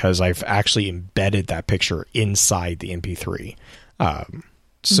 it's because I've actually embedded that picture inside the MP3.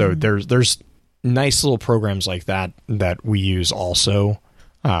 So there's nice little programs like that we use also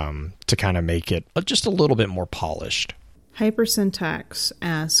to kind of make it just a little bit more polished. Hypersyntax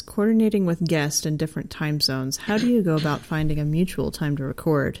asks, coordinating with guests in different time zones, how do you go about finding a mutual time to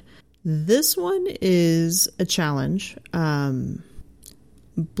record? This one is a challenge. Blue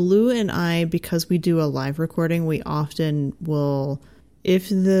and I, because we do a live recording, we often will, if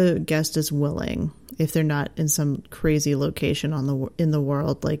the guest is willing, if they're not in some crazy location in the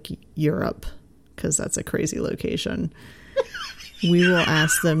world like Europe, because that's a crazy location, we will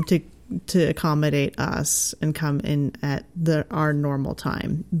ask them to accommodate us and come in at our normal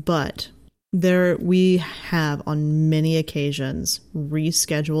time. But we have on many occasions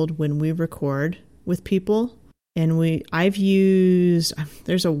rescheduled when we record with people, and there's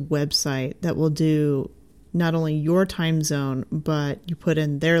a website that will do not only your time zone, but you put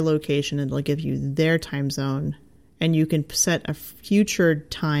in their location and it'll give you their time zone, and you can set a future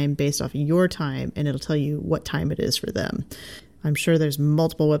time based off of your time, and it'll tell you what time it is for them. I'm sure there's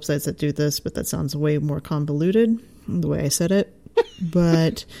multiple websites that do this, but that sounds way more convoluted the way I said it.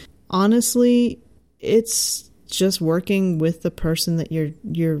 But honestly, it's just working with the person that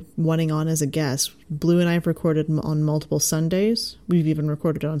you're wanting on as a guest. Blue and I have recorded on multiple Sundays. We've even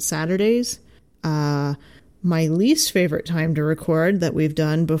recorded on Saturdays. My least favorite time to record that we've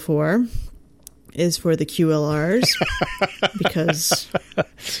done before is for the QLRs because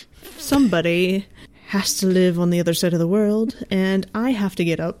somebody has to live on the other side of the world, and I have to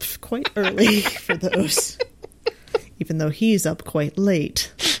get up quite early for those, even though he's up quite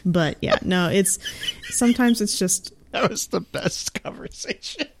late. But yeah, no, sometimes it's just... That was the best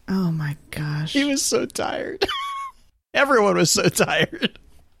conversation. Oh my gosh. He was so tired. Everyone was so tired.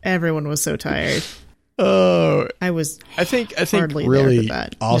 Everyone was so tired. Oh, I think hardly really there for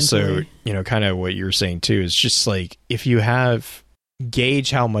that also, mentally. kind of what you're saying too is just like, if you have,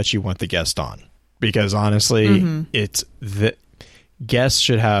 gauge how much you want the guest on, because honestly, it's the guests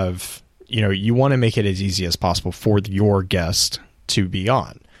should have, you want to make it as easy as possible for your guest to be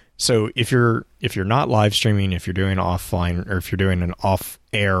on. So if you're not live streaming, if you're doing offline, or if you're doing an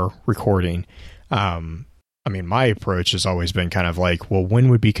off-air recording, my approach has always been kind of like, well, when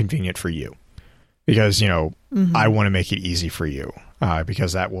would be convenient for you? Because, I want to make it easy for you,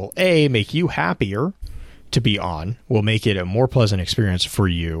 because that will make you happier to be on, will make it a more pleasant experience for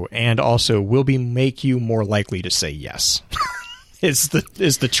you, and also will make you more likely to say yes. is the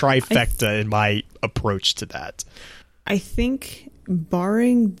trifecta in my approach to that. I think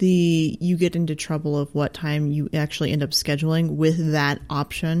barring you get into trouble of what time you actually end up scheduling, with that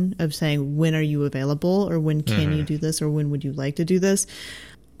option of saying, when are you available, or when can you do this, or when would you like to do this,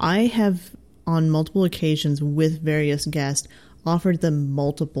 I have on multiple occasions with various guests offered them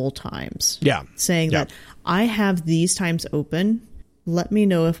multiple times. Yeah. Saying that I have these times open. Let me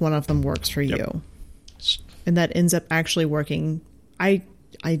know if one of them works for you. And that ends up actually working. I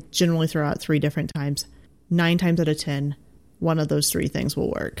generally throw out 3 different times. 9 times out of 10, one of those 3 things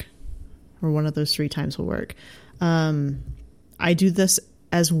will work. Or one of those 3 times will work. I do this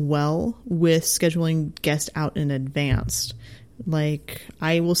as well with scheduling guests out in advance. Like,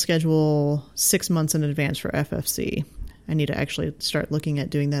 I will schedule 6 months in advance for FFC. I need to actually start looking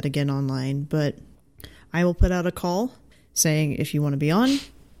at doing that again online. But I will put out a call saying, if you want to be on,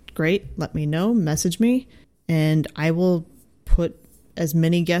 great, let me know, message me. And I will put as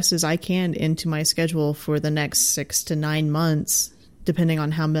many guests as I can into my schedule for the next 6 to 9 months, depending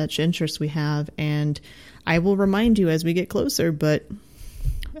on how much interest we have. And I will remind you as we get closer. But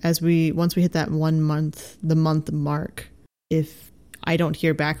once we hit that 1 month, the month mark, if I don't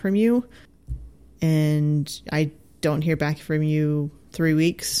hear back from you, and I don't hear back from you 3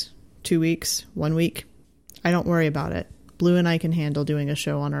 weeks, 2 weeks, 1 week, I don't worry about it. Blue and I can handle doing a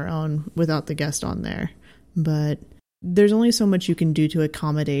show on our own without the guest on there. But there's only so much you can do to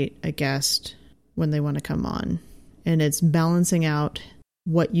accommodate a guest when they want to come on. And it's balancing out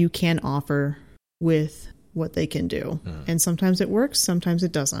what you can offer with what they can do. And sometimes it works, sometimes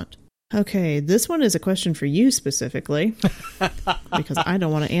it doesn't. Okay, this one is a question for you specifically, because I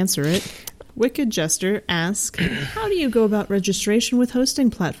don't want to answer it. Wicked Jester asks, how do you go about registration with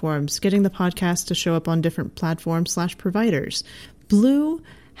hosting platforms, getting the podcast to show up on different platforms / providers? Blue,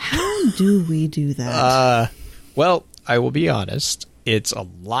 how do we do that? Well, I will be honest. It's a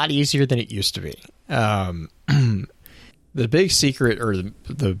lot easier than it used to be. The big secret, or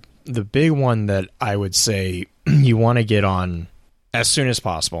the big one that I would say you want to get on as soon as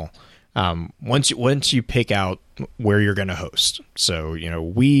possible, once you pick out where you're going to host. So,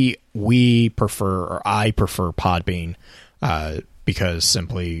 we prefer, or I prefer Podbean, because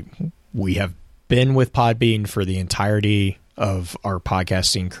simply we have been with Podbean for the entirety of our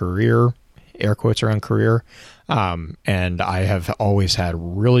podcasting career, air quotes around career. And I have always had a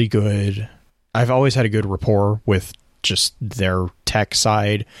good rapport with just their tech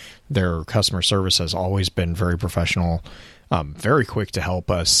side. Their customer service has always been very professional, very quick to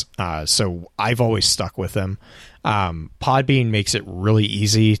help us. So I've always stuck with them. Podbean makes it really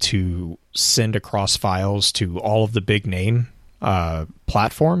easy to send across files to all of the big name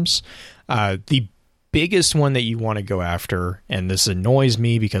platforms. The biggest one that you want to go after, and this annoys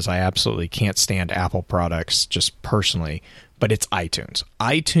me because I absolutely can't stand Apple products just personally, but it's iTunes.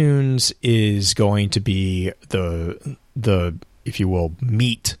 iTunes is going to be the if you will,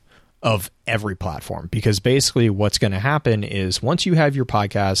 meat of every platform, because basically what's going to happen is once you have your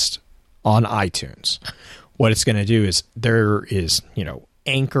podcast on iTunes, what it's going to do is there is,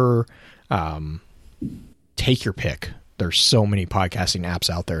 Anchor, take your pick. There's so many podcasting apps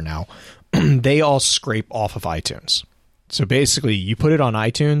out there now. They all scrape off of iTunes. So basically, you put it on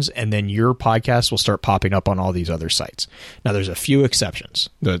iTunes, and then your podcast will start popping up on all these other sites. Now, there's a few exceptions.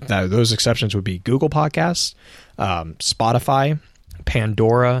 Those exceptions would be Google Podcasts, Spotify,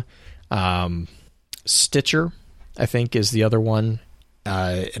 Pandora, Stitcher, I think, is the other one.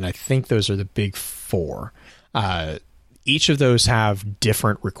 And I think those are the big four. Each of those have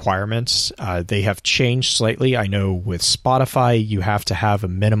different requirements. They have changed slightly. I know with Spotify, you have to have a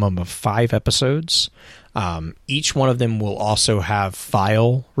minimum of 5 episodes. Each one of them will also have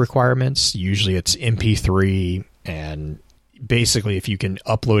file requirements. Usually it's MP3, and basically if you can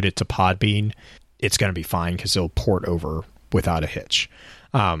upload it to Podbean, it's going to be fine because it'll port over without a hitch.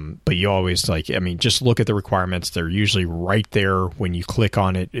 But you always just look at the requirements. They're usually right there when you click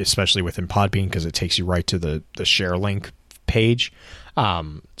on it, especially within Podbean, because it takes you right to the share link page.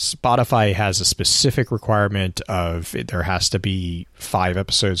 Spotify has a specific requirement of there has to be 5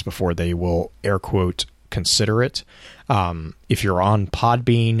 episodes before they will air quote consider it. If you're on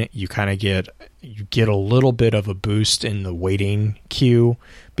Podbean, you kind of get a little bit of a boost in the waiting queue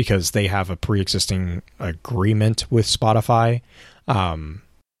because they have a pre-existing agreement with Spotify.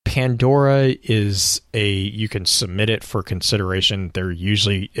 Pandora is you can submit it for consideration.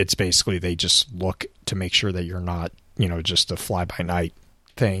 It's basically they just look to make sure that you're not, just a fly-by-night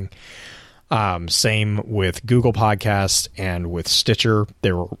thing. Same with Google Podcasts and with Stitcher.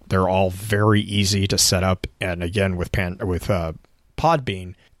 They're all very easy to set up. And again, with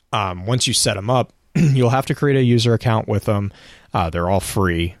Podbean, once you set them up, you'll have to create a user account with them. They're all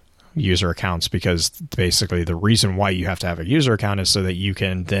free user accounts because basically the reason why you have to have a user account is so that you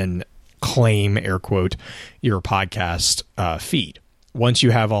can then claim, air quote, your podcast feed. Once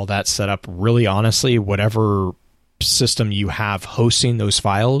you have all that set up, really honestly, whatever system you have hosting those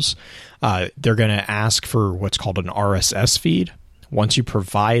files, they're going to ask for what's called an RSS feed. Once you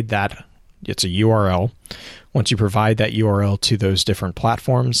provide that, it's a URL. Once you provide that URL to those different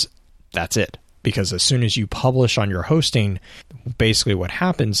platforms, that's it. Because as soon as you publish on your hosting, basically what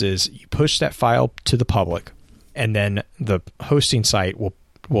happens is you push that file to the public, and then the hosting site will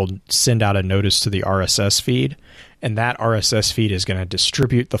send out a notice to the RSS feed, and that RSS feed is going to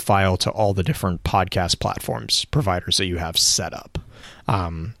distribute the file to all the different podcast platforms providers that you have set up.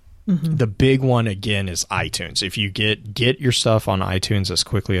 The big one, again, is iTunes. If you get your stuff on iTunes as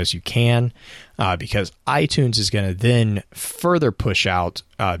quickly as you can, because iTunes is going to then further push out,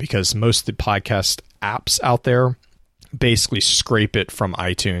 because most of the podcast apps out there basically scrape it from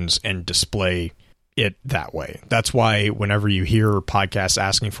iTunes and display it that way. That's why whenever you hear podcasts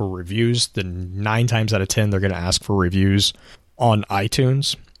asking for reviews, the 9 times out of 10, they're going to ask for reviews on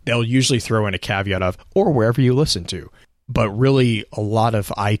iTunes. They'll usually throw in a caveat of, or wherever you listen to. But really, a lot of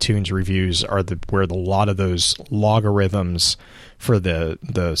iTunes reviews are where a lot of those logarithms for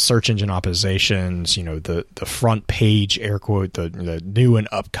the search engine optimizations, the front page, air quote, the new and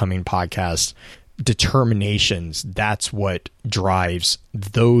upcoming podcast determinations, that's what drives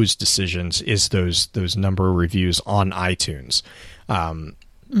those decisions, is those number of reviews on iTunes.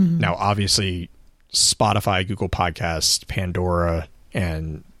 Now, obviously, Spotify, Google Podcasts, Pandora,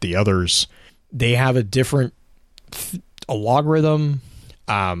 and the others, they have a different a logarithm,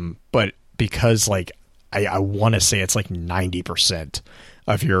 but because I want to say it's 90%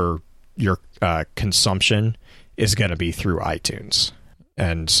 of your consumption is going to be through iTunes,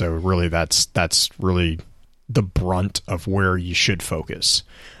 and so really that's really the brunt of where you should focus.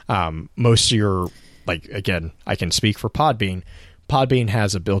 Most of your, again, I can speak for Podbean. Podbean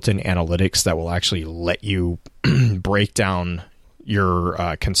has a built-in analytics that will actually let you break down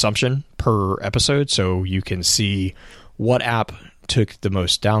your consumption per episode, so you can see what app took the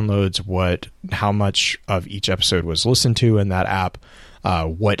most downloads, how much of each episode was listened to in that app,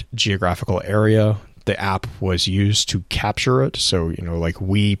 what geographical area the app was used to capture it. So,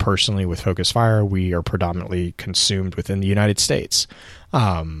 we personally with Focus Fire, we are predominantly consumed within the United States.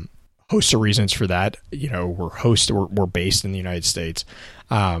 Host of reasons for that. We're based in the United States.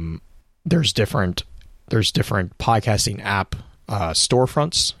 There's different podcasting app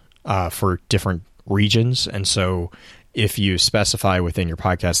storefronts for different regions, and so if you specify within your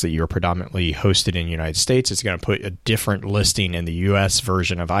podcast that you're predominantly hosted in the United States, it's going to put a different listing in the US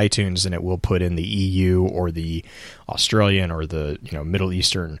version of iTunes than it will put in the EU or the Australian or the Middle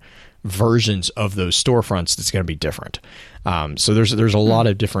Eastern versions of those storefronts. That's going to be different. So there's a lot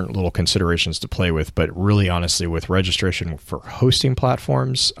of different little considerations to play with, but really honestly, with registration for hosting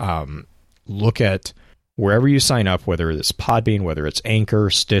platforms, look at wherever you sign up, whether it's Podbean, whether it's Anchor,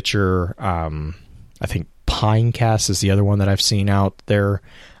 Stitcher, I think Pinecast is the other one that I've seen out there.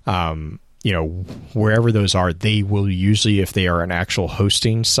 wherever those are, they will usually, if they are an actual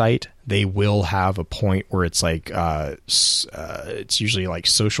hosting site, they will have a point where it's like it's usually like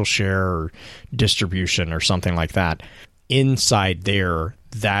social share or distribution or something like that. Inside there,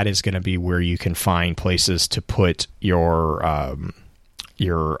 that is going to be where you can find places to put your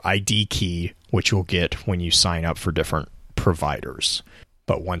ID key, which you'll get when you sign up for different providers.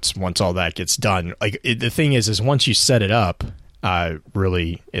 But once all that gets done, the thing is once you set it up,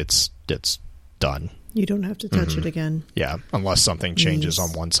 really it's done. You don't have to touch it again. Yeah, unless something changes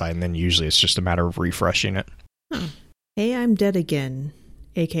on one side, and then usually it's just a matter of refreshing it. Huh. Hey, I'm Dead Again,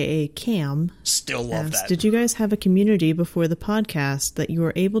 aka Cam. Still love that. Did you guys have a community before the podcast that you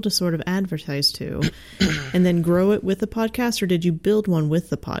were able to sort of advertise to and then grow it with the podcast, or did you build one with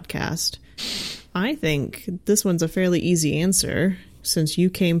the podcast? I think this one's a fairly easy answer, since you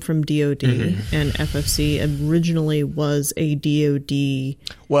came from DoD and FFC originally was a DoD.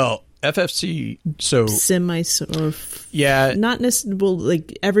 Well, FFC, so not necessarily. Well,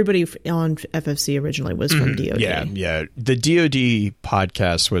 like everybody on FFC originally was from DoD. Yeah. The DoD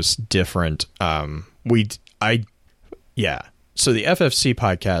podcast was different. So the FFC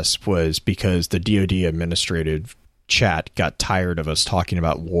podcast was because the DoD administrative chat got tired of us talking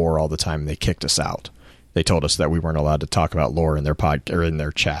about lore all the time, and they kicked us out. They told us that we weren't allowed to talk about lore in their in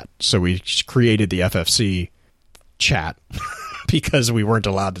their chat. So we created the FFC chat because we weren't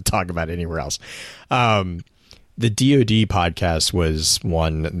allowed to talk about it anywhere else. The DoD podcast was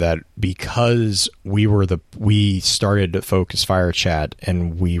one that, because we started Focus Fire Chat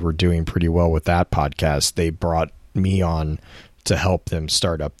and we were doing pretty well with that podcast, they brought me on to help them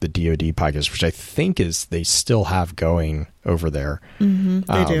start up the DoD podcast, which I think they still have going over there. They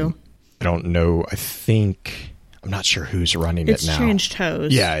do. I don't know. I'm not sure who's running it now. It's changed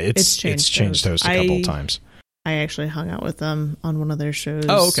hosts. Yeah, it's changed hosts a couple of times. I actually hung out with them on one of their shows.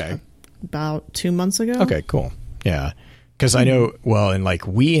 Oh, okay. About 2 months ago. Okay, cool. Yeah, because I know. Well, and like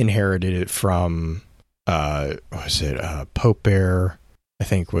we inherited it from what was it? Pope Bear, I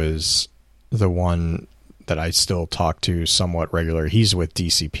think, was the one that I still talk to somewhat regular. He's with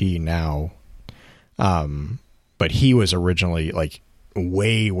DCP now, but he was originally like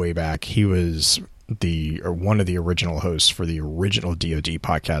way back. He was one of the original hosts for the original DoD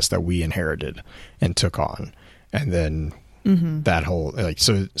podcast that we inherited and took on, and then that whole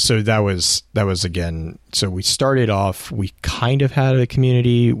so that was again. So we started off. We kind of had a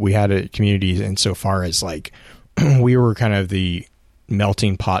community. We had a community insofar as like we were kind of the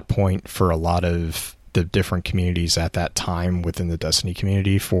melting pot point for a lot of the different communities at that time within the Destiny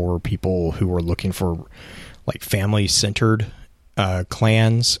community for people who were looking for like family centered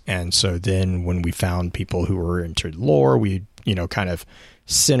clans. And so then when we found people who were into lore, we kind of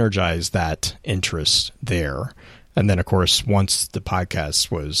synergized that interest there. And then of course once the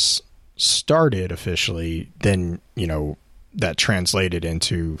podcast was started officially, then that translated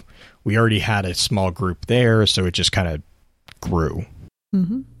into, we already had a small group there, so it just kind of grew.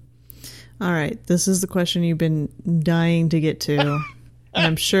 All right, this is the question you've been dying to get to, and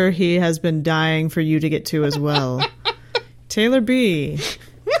I'm sure he has been dying for you to get to as well. Taylor B.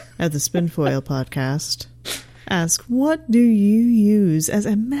 at the Spinfoil podcast asks, what do you use as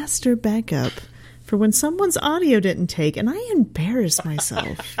a master backup for when someone's audio didn't take and I embarrass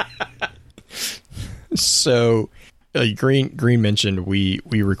myself? So Green mentioned we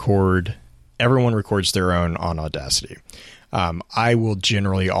record, everyone records their own on Audacity. I will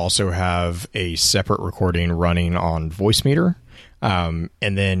generally also have a separate recording running on Voicemeeter. And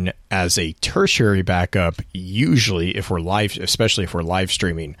then as a tertiary backup, usually especially if we're live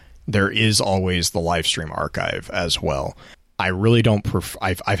streaming, there is always the live stream archive as well. I really don't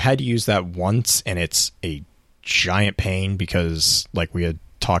I've had to use that once, and it's a giant pain because, like we had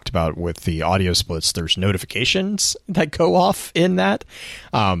talked about with the audio splits, there's notifications that go off in that.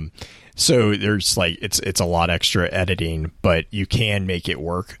 So there's it's a lot extra editing, but you can make it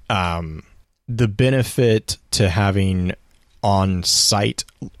work. The benefit to having on-site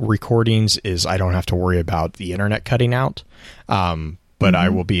recordings is I don't have to worry about the internet cutting out. But I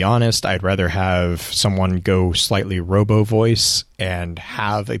will be honest, I'd rather have someone go slightly robo voice and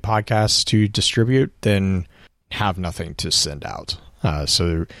have a podcast to distribute than have nothing to send out.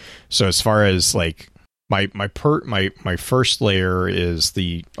 So as far as like my first layer is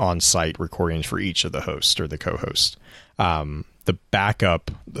the on-site recordings for each of the hosts or the co-host.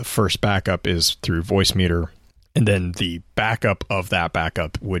 The first backup is through Voicemeeter, and then the backup of that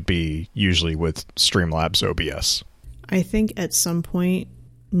backup would be usually with Streamlabs OBS. I think at some point,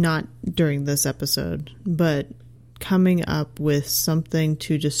 not during this episode, but coming up with something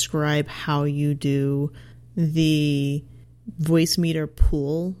to describe how you do the Voicemeeter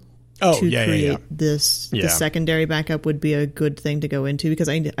pool create this. Yeah. The secondary backup would be a good thing to go into, because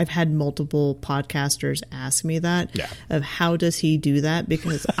I've had multiple podcasters ask me that of how does he do that,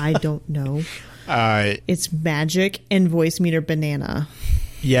 because I don't know. It's magic and Voicemeeter banana.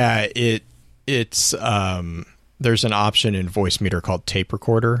 Yeah, it's there's an option in Voicemeeter called tape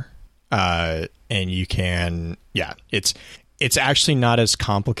recorder, and you can it's actually not as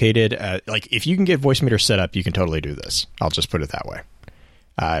complicated. Like if you can get Voicemeeter set up, you can totally do this. I'll just put it that way.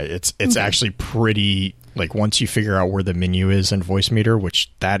 It's actually pretty, like once you figure out where the menu is in Voicemeeter,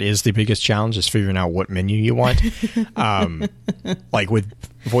 which that is the biggest challenge, is figuring out what menu you want. Like with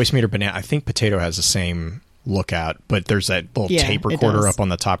Voicemeeter banana, I think Potato has the same lookout, but there's that little tape recorder up on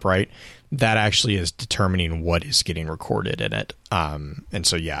the top right that actually is determining what is getting recorded in it. And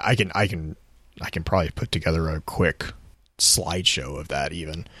so I can probably put together a quick slideshow of that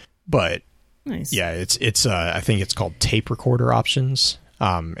even. But nice. Yeah, it's I think it's called tape recorder options.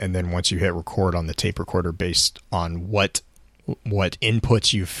 And then once you hit record on the tape recorder, based on what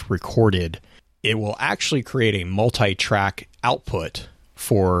inputs you've recorded, it will actually create a multi-track output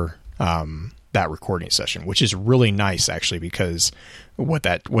for that recording session, which is really nice actually, because what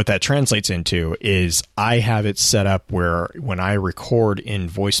that translates into is I have it set up where when I record in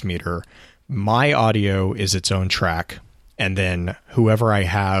Voicemeeter, my audio is its own track, and then whoever I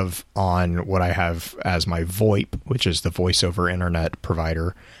have on what I have as my VoIP, which is the voice over internet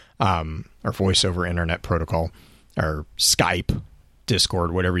provider, or voice over internet protocol, or Skype,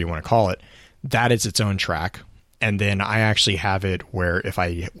 Discord, whatever you want to call it, that is its own track. And then I actually have it where if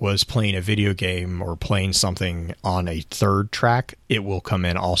I was playing a video game or playing something on a third track, it will come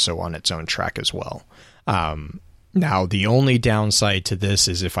in also on its own track as well. Now, the only downside to this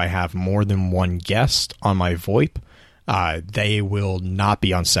is if I have more than one guest on my VoIP, they will not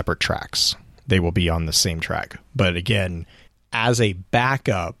be on separate tracks. They will be on the same track. But again, as a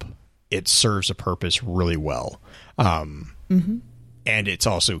backup, it serves a purpose really well. And it's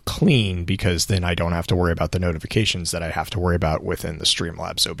also clean, because then I don't have to worry about the notifications that I have to worry about within the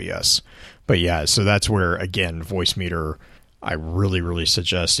Streamlabs OBS. But yeah, so that's where, again, Voicemeeter, I really, really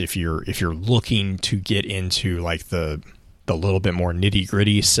suggest if you're looking to get into like the little bit more nitty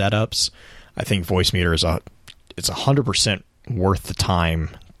gritty setups, I think Voicemeter it's 100% worth the time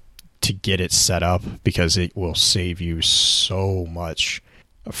to get it set up, because it will save you so much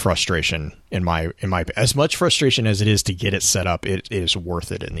frustration in my as much frustration as it is to get it set up. It is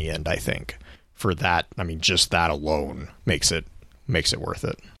worth it in the end, I think. For that, I mean, just that alone makes it worth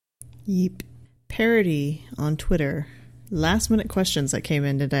it. Yeep. Parody on Twitter. Last minute questions that came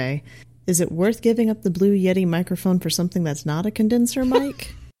in today. Is it worth giving up the Blue Yeti microphone for something that's not a condenser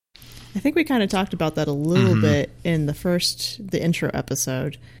mic? I think we kind of talked about that a little bit in the intro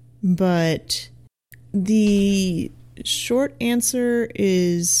episode, but the short answer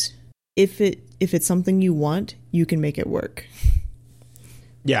is if it's something you want, you can make it work.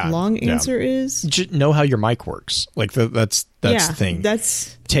 Yeah. Long answer is just know how your mic works. Like that's the thing.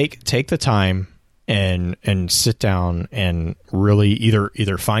 That's take the time and sit down and really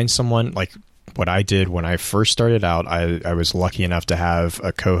either find someone, like what I did when I first started out. I was lucky enough to have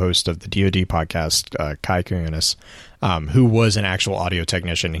a co-host of the DoD podcast, Kai Kunganis, who was an actual audio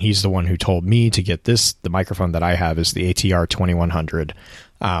technician, and he's the one who told me to get the microphone that I have is the ATR 2100.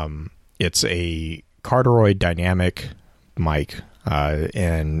 It's a Cardioid dynamic mic,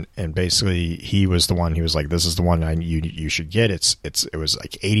 and basically he was the one. He was like, "This is the one you should get." It was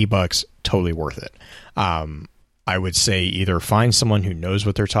like $80, totally worth it. I would say either find someone who knows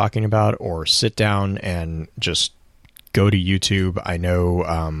what they're talking about, or sit down and just go to YouTube. I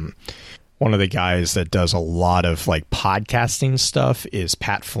know one of the guys that does a lot of like podcasting stuff is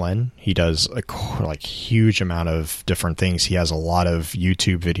Pat Flynn. He does a huge amount of different things. He has a lot of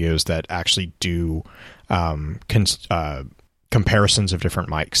YouTube videos that actually do comparisons of different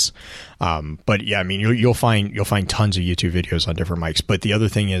mics. But yeah, I mean, you'll find tons of YouTube videos on different mics. But the other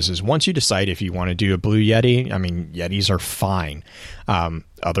thing is once you decide if you want to do a Blue Yeti, I mean, Yetis are fine.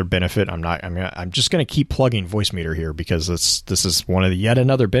 Other benefit, I'm just going to keep plugging Voicemeeter here, because this is one of the yet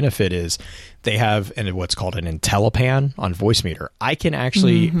another benefit is they have what's called an IntelliPan on Voicemeeter. I can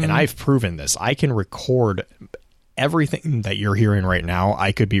actually, and I've proven this, I can record everything that you're hearing right now.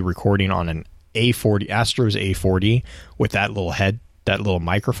 I could be recording on an Astros A40 with that little head, that little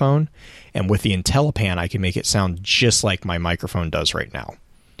microphone, and with the IntelliPan I can make it sound just like my microphone does right now.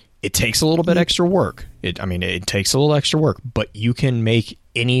 It takes a little bit extra work. It takes a little extra work, but you can make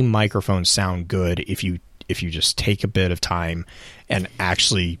any microphone sound good if you just take a bit of time and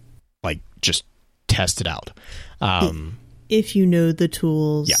actually just test it out. If you know the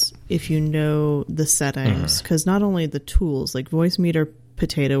tools, if you know the settings, because not only the tools, like Voicemeeter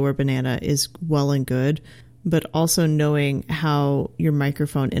potato or banana is well and good, but also knowing how your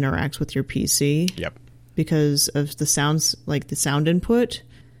microphone interacts with your PC. Yep. Because of the sounds, like the sound input.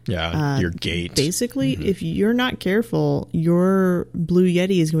 Yeah, your gate. Basically, if you're not careful, your Blue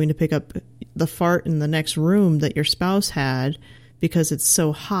Yeti is going to pick up the fart in the next room that your spouse had because it's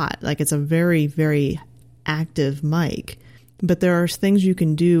so hot. Like, it's a very, very active mic. But there are things you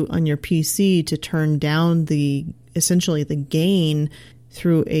can do on your PC to turn down essentially the gain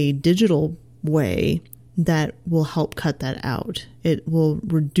through a digital way that will help cut that out. It will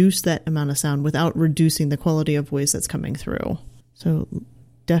reduce that amount of sound without reducing the quality of voice that's coming through. So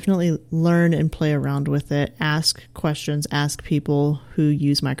definitely learn and play around with it. Ask questions. Ask people who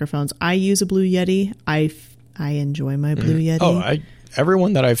use microphones. I use a Blue Yeti. I enjoy my Blue Yeti. Oh,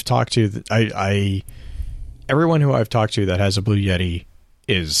 everyone that I've talked to, everyone who I've talked to that has a Blue Yeti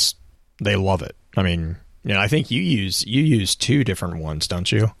they love it. I mean, I think you use two different ones, don't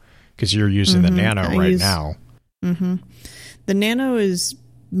you? Because you're using the Nano now. Mm-hmm. The Nano is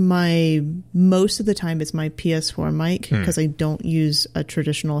most of the time it's my PS4 mic because I don't use a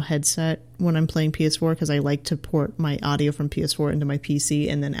traditional headset when I'm playing PS4 because I like to port my audio from PS4 into my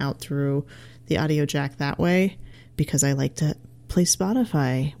PC and then out through the audio jack that way because I like to play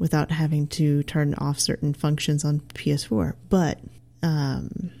Spotify without having to turn off certain functions on PS4. But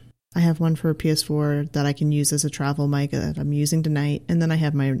I have one for a PS4 that I can use as a travel mic that I'm using tonight, and then I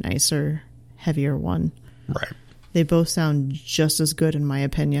have my nicer, heavier one. Right. They both sound just as good in my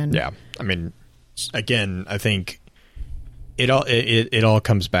opinion. Yeah. I mean, again, I think it all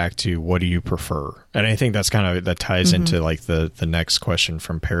comes back to what do you prefer? And I think that ties into like the next question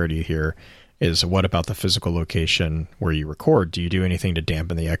from Parody here is what about the physical location where you record? Do you do anything to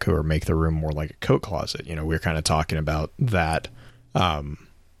dampen the echo or make the room more like a coat closet? We're kind of talking about that a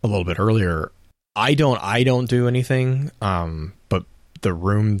little bit earlier. I don't do anything, but the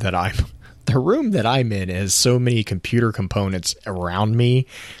room that I'm in has so many computer components around me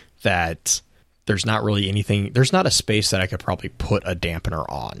that there's not really anything. There's not a space that I could probably put a dampener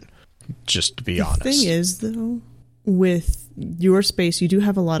on. Just to be honest. The thing is, though, with your space, you do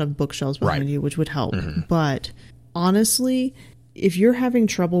have a lot of bookshelves behind you, which would help. Mm-hmm. But honestly, if you're having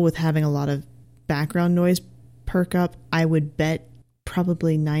trouble with having a lot of background noise perk up, I would bet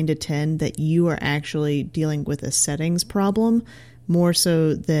probably 9 to 10 that you are actually dealing with a settings problem more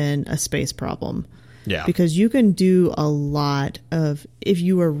so than a space problem. Yeah. Because you can do a lot of, if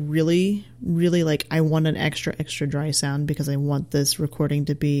you are really, really like, I want an extra dry sound because I want this recording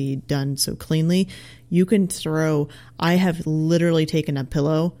to be done so cleanly, you can I have literally taken a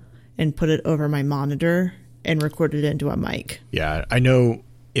pillow and put it over my monitor and recorded it into a mic. Yeah. I know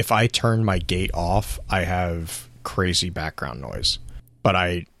if I turn my gate off, I have crazy background noise, but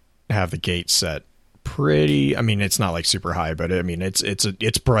I have the gate set pretty, I mean, it's not like super high, but I mean, it's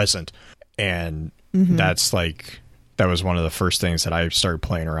present. And that was one of the first things that I started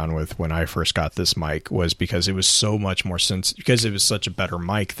playing around with when I first got this mic, was because it was so much more because it was such a better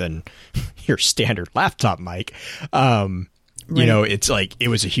mic than your standard laptop mic. It's like, it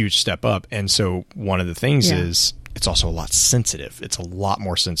was a huge step up. And so one of the things is it's also a lot sensitive. It's a lot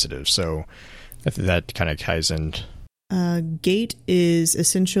more sensitive. So that kind of ties in. Gate is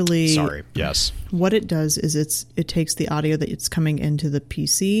essentially... Sorry, yes. What it does is it takes the audio that it's coming into the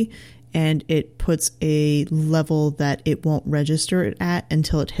PC and it puts a level that it won't register it at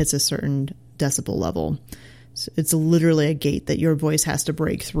until it hits a certain decibel level. So it's literally a gate that your voice has to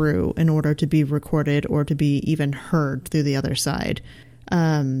break through in order to be recorded or to be even heard through the other side.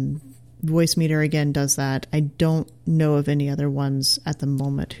 Voicemeeter, again, does that. I don't know of any other ones at the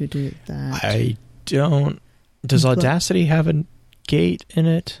moment who do that. I don't... Does Audacity have a gate in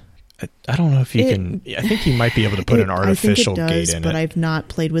it? I don't know if you can. I think you might be able to put an artificial gate in it. But I've not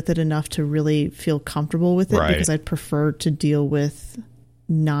played with it enough to really feel comfortable with it because I'd prefer to deal with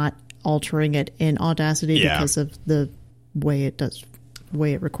not altering it in Audacity because of the way it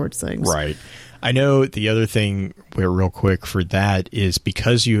records things. Right. I know the other thing, real quick, for that is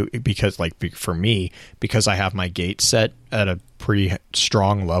because for me, because I have my gate set at a pretty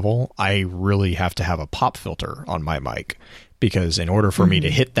strong level, I really have to have a pop filter on my mic, because in order for me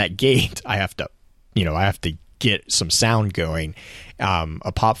to hit that gate, I have to get some sound going.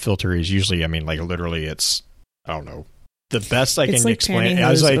 A pop filter is usually, I mean, like literally it's, I don't know, the best I can explain.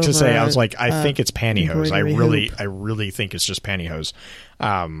 I was like to say, I think it's pantyhose. I really think it's just pantyhose.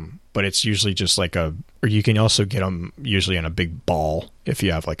 But it's usually just like or you can also get them usually in a big ball if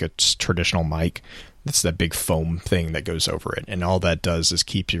you have like a traditional mic. It's that big foam thing that goes over it. And all that does is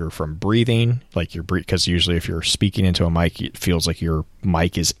keep you from breathing, like because usually if you're speaking into a mic, it feels like your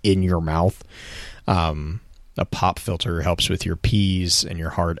mic is in your mouth. a pop filter helps with your P's and your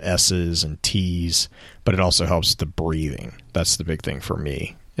hard S's and T's, but it also helps the breathing. That's the big thing for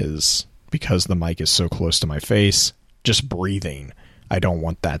me, is because the mic is so close to my face, just breathing, I don't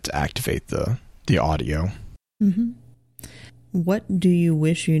want that to activate the audio. Mm-hmm. What do you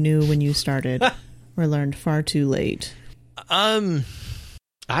wish you knew when you started or learned far too late? I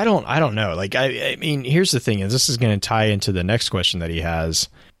don't know. Like, I mean, here's the thing, is this is going to tie into the next question that he has.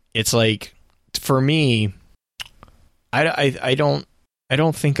 It's like, for me, I don't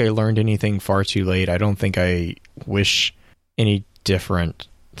think I learned anything far too late. I don't think I wish any different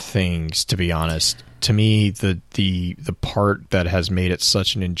things, to be honest. To me, the part that has made it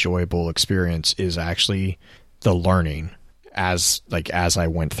such an enjoyable experience is actually the learning as I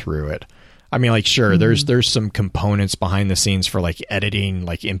went through it. I mean, like, sure, there's some components behind the scenes for like editing,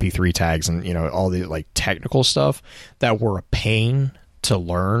 like MP3 tags and, you know, all the like technical stuff that were a pain to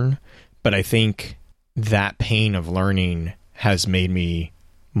learn. But I think that pain of learning has made me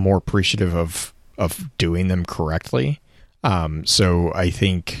more appreciative of doing them correctly. So I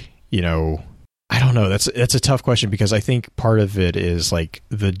think, you know, I don't know. That's a tough question, because I think part of it is like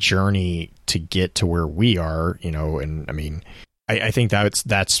the journey to get to where we are, you know, and I mean, I think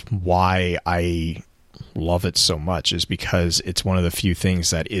that's why I love it so much, is because it's one of the few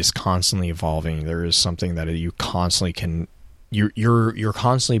things that is constantly evolving. There is something that you constantly can, you're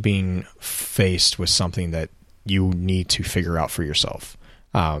constantly being faced with something that you need to figure out for yourself.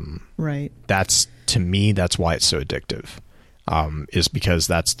 Right. That's, to me, that's why it's so addictive. Is because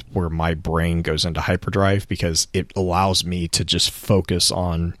that's where my brain goes into hyperdrive, because it allows me to just focus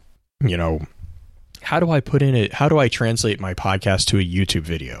on, you know, how do I translate my podcast to a YouTube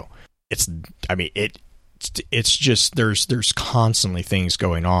video? It's just, there's constantly things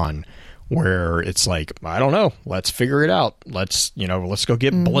going on where it's like, I don't know, let's figure it out. Let's go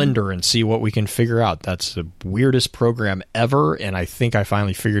get Blender and see what we can figure out. That's the weirdest program ever. And I think I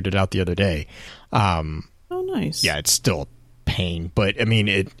finally figured it out the other day. Oh, nice. Yeah, it's still a pain, but I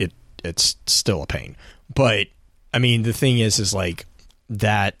mean, it's still a pain. But I mean, the thing is like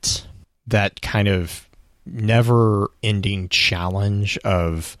that kind of never ending challenge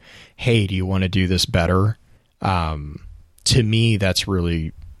of, hey, do you want to do this better? To me, that's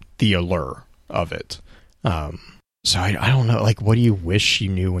really the allure of it. So I don't know, like, what do you wish you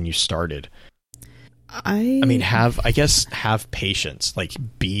knew when you started? I mean, have patience, like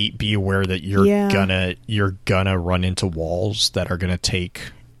be aware that you're gonna run into walls that are gonna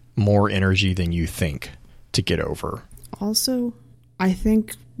take more energy than you think to get over. Also, I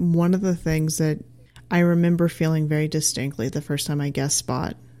think one of the things that I remember feeling very distinctly the first time I guest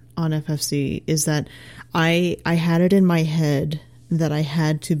spot on FFC is that I had it in my head that I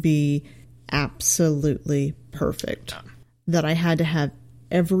had to be absolutely perfect, that I had to have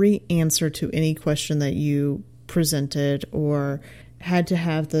every answer to any question that you presented, or had to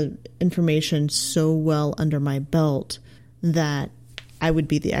have the information so well under my belt that I would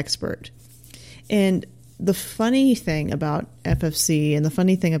be the expert. And the funny thing about FFC, and the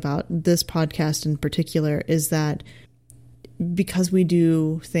funny thing about this podcast in particular, is that because we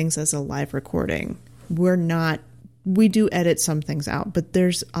do things as a live recording, we do edit some things out, but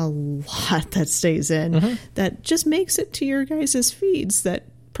there's a lot that stays in that just makes it to your guys' feeds that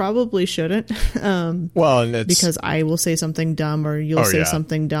probably shouldn't. Because I will say something dumb, or you'll say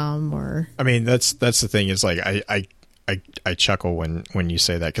something dumb, or I mean, that's the thing, is like I chuckle when you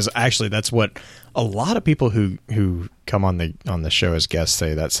say that, because actually that's what a lot of people who come on the show as guests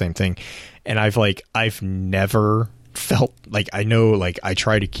say, that same thing. And I've never felt like, I know, like, I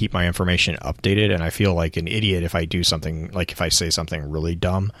try to keep my information updated, and I feel like an idiot if I do something, like if I say something really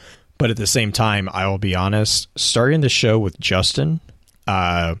dumb. But at the same time, I will be honest, starting the show with Justin,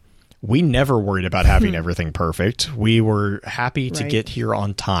 we never worried about having everything perfect. We were happy to get here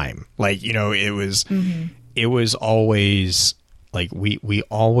on time. Like, you know, it was always like, we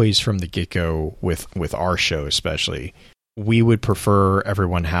always, from the get-go with our show especially, we would prefer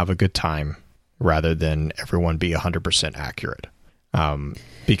everyone have a good time rather than everyone be 100% accurate.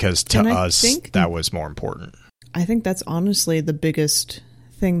 Because to us, that was more important. I think that's honestly the biggest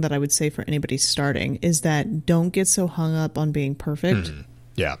thing that I would say for anybody starting, is that don't get so hung up on being perfect.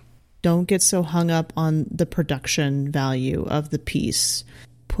 Yeah. Don't get so hung up on the production value of the piece.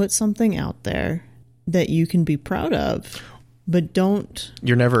 Put something out there that you can be proud of, but don't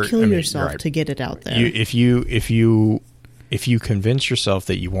kill yourself to get it out there. If you convince yourself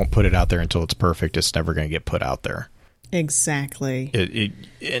that you won't put it out there until it's perfect, it's never going to get put out there. Exactly.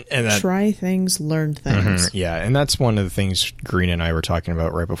 Try things, learn things. Yeah, and that's one of the things Green and I were talking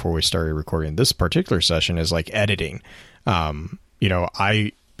about right before we started recording this particular session, is like editing. You know,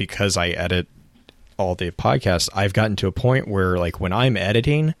 because I edit all the podcasts, I've gotten to a point where, like, when I'm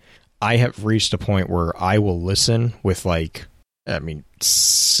editing, I have reached a point where I will listen with, like,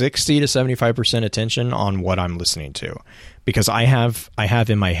 60 to 75% attention on what I'm listening to, because I have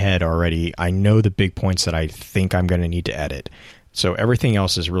in my head already, I know the big points that I think I'm going to need to edit. So everything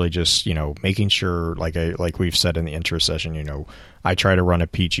else is really just, making sure, like we've said in the intro session, I try to run a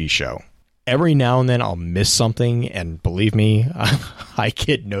PG show. Every now and then I'll miss something, and believe me, I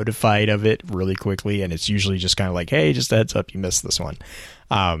get notified of it really quickly, and it's usually just kind of like, hey, just a heads up, you missed this one.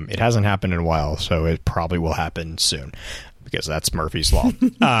 It hasn't happened in a while, so it probably will happen soon, because that's Murphy's Law.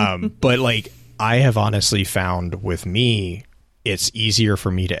 But, like, I have honestly found with me, it's easier for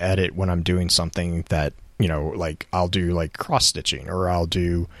me to edit when I'm doing something that, like, I'll do, like, cross-stitching, or I'll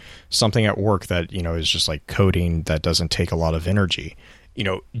do something at work that, is just like coding that doesn't take a lot of energy.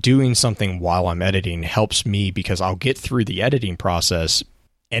 Doing something while I'm editing helps me, because I'll get through the editing process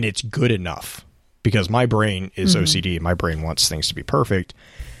and it's good enough, because my brain is OCD. My brain wants things to be perfect.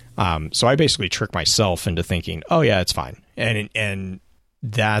 So I basically trick myself into thinking, oh yeah, it's fine. And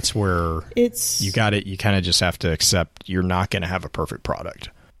that's where you kind of just have to accept you're not going to have a perfect product.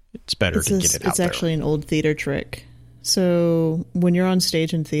 It's better to get it out there. It's actually an old theater trick. So when you're on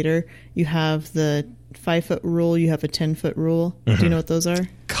stage in theater, you have the 5-foot rule, you have a 10-foot rule. Do you know what those are?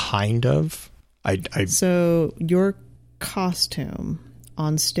 Kind of. So your costume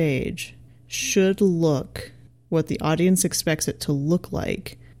on stage should look what the audience expects it to look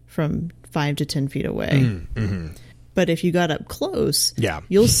like from 5 to 10 feet away. But if you got up close,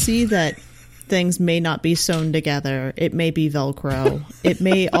 you'll see that things may not be sewn together. It may be Velcro. It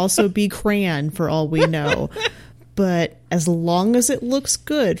may also be crayon, for all we know. But as long as it looks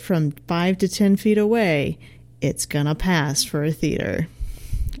good from 5 to 10 feet away, it's going to pass for a theater.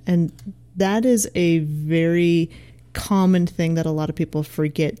 And that is a very common thing that a lot of people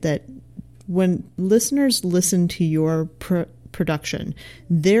forget, that when listeners listen to your production,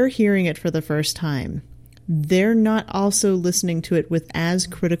 they're hearing it for the first time. They're not also listening to it with as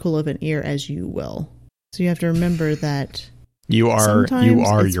critical of an ear as you will. So you have to remember that you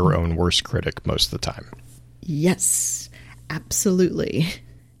are your own worst critic most of the time. Yes, absolutely.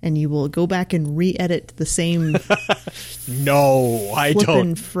 And you will go back and re-edit the same No, I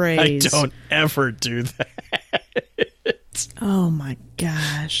don't. Phrase. I don't ever do that. Oh my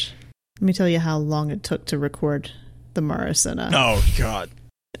gosh. Let me tell you how long it took to record the Maracena. Oh God.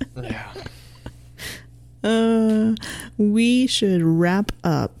 Yeah. We should wrap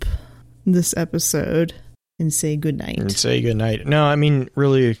up this episode and say goodnight. No, I mean,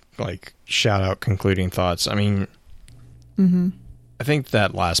 really, like, shout out concluding thoughts. I mean, I think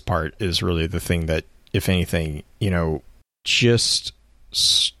that last part is really the thing that, if anything, just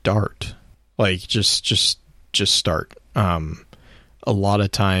start. Like, just start. A lot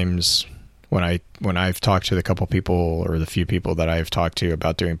of times when I've talked to the couple people, or the few people that I've talked to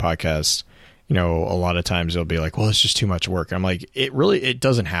about doing podcasts, a lot of times they'll be like, well, it's just too much work. I'm like, it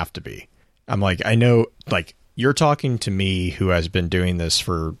doesn't have to be. I'm like, I know, like, you're talking to me who has been doing this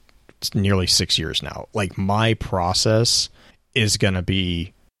for nearly 6 years now. Like, my process is going to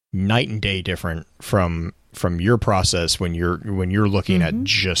be night and day different from your process when you're looking at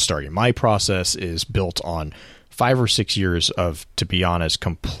just starting. My process is built on 5 or 6 years of, to be honest,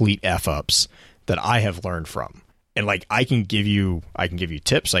 complete F-ups that I have learned from. And, like, I can give you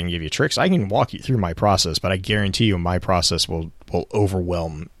tips, I can give you tricks, I can walk you through my process, but I guarantee you my process will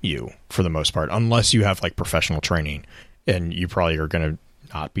overwhelm you for the most part, unless you have, like, professional training, and you probably are going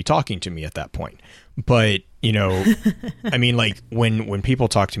to not be talking to me at that point. But, I mean, like, when people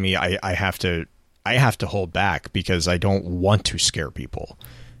talk to me, I have to hold back, because I don't want to scare people.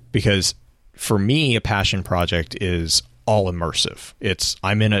 Because for me, a passion project is all immersive.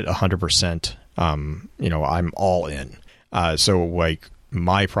 I'm in it 100%. I'm all in. So, like,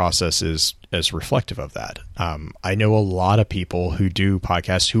 my process is reflective of that. I know a lot of people who do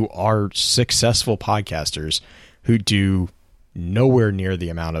podcasts who are successful podcasters who do nowhere near the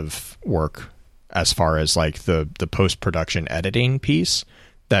amount of work as far as, like, the post-production editing piece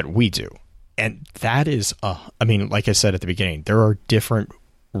that we do. And that is, I mean, like I said at the beginning, there are different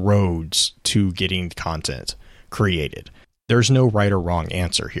roads to getting content created. There's no right or wrong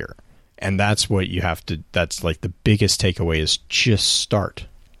answer here. And that's what you have to, that's like the biggest takeaway, is just start.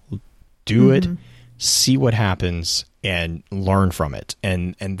 Do it, see what happens, and learn from it.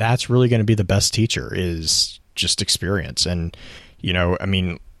 And that's really going to be the best teacher, is just experience. And, I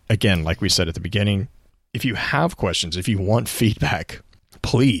mean, again, like we said at the beginning, if you have questions, if you want feedback,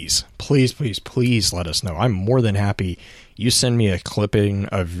 please let us know. I'm more than happy. You send me a clipping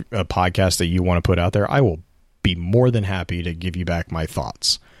of a podcast that you want to put out there, I will be more than happy to give you back my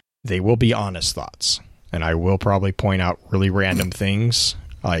thoughts. they will be honest thoughts. And I will probably point out really random things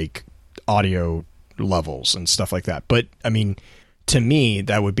like audio levels and stuff like that. But, I mean, to me,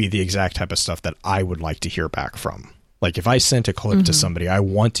 that would be the exact type of stuff that I would like to hear back from. Like, if I sent a clip to somebody, I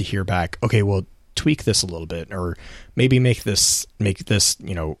want to hear back, okay, well, tweak this a little bit, or maybe make this,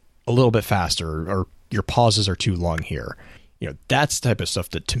 you know, a little bit faster, or your pauses are too long here. You know, that's the type of stuff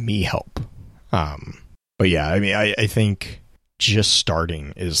that, to me, help. But, yeah, I mean, I think just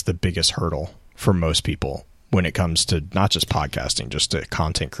starting is the biggest hurdle for most people when it comes to not just podcasting, just to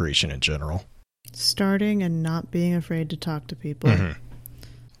content creation in general. Starting and not being afraid to talk to people.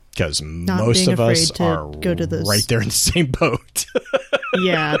 Because most of us are go to this. Right there in the same boat.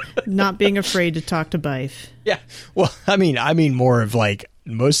 Yeah, not being afraid to talk to Bife. Yeah, well, I mean more of like,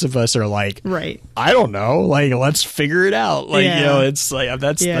 most of us are like, right, I don't know, like, let's figure it out. Like, you know, it's like,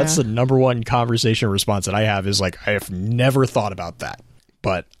 that's the number one conversation response that I have is like, I have never thought about that.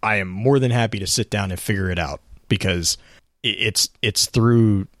 But I am more than happy to sit down and figure it out, because it's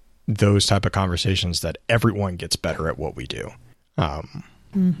through those type of conversations that everyone gets better at what we do.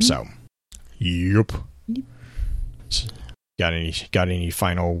 So, yep. Got any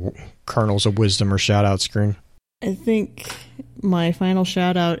final kernels of wisdom or shout outs, Screen? I think my final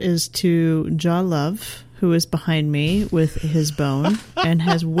shout out is to Ja Love, who is behind me with his bone and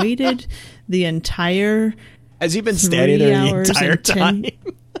has waited the entire. Has he been standing there the entire time?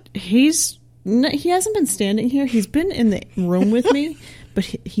 He hasn't been standing here. He's been in the room with me, but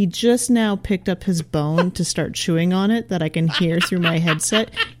he just now picked up his bone to start chewing on it that I can hear through my headset.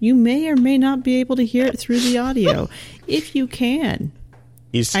 You may or may not be able to hear it through the audio. If you can.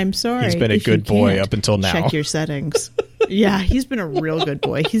 I'm sorry. He's been a good boy up until now. Check your settings. Yeah, he's been a real good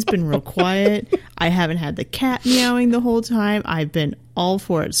boy. He's been real quiet. I haven't had the cat meowing the whole time. I've been all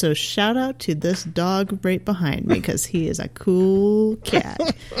for it. So shout out to this dog right behind me, because he is a cool cat.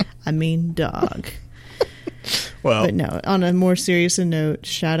 I mean dog. Well, but no, on a more serious note,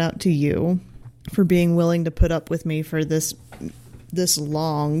 shout out to you for being willing to put up with me for this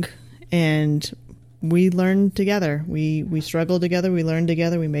long, and we learn together. We struggle together. We learn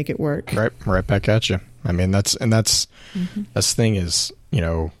together. We make it work. Right back at you. I mean, that's the thing is, you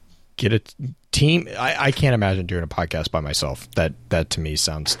know, get a team. I can't imagine doing a podcast by myself. That to me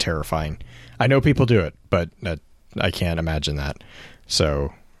sounds terrifying. I know people do it, but I can't imagine that.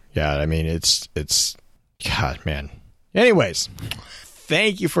 So yeah, I mean, it's God, man. Anyways,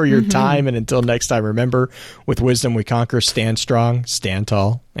 thank you for your time, and until next time, remember, with wisdom we conquer. Stand strong, stand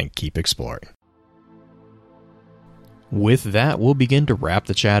tall, and keep exploring. With that, we'll begin to wrap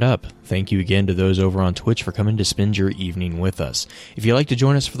the chat up. Thank you again to those over on Twitch for coming to spend your evening with us. If you'd like to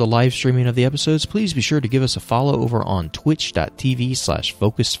join us for the live streaming of the episodes, please be sure to give us a follow over on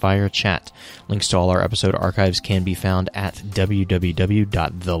twitch.tv/FocusedFireChat. Links to all our episode archives can be found at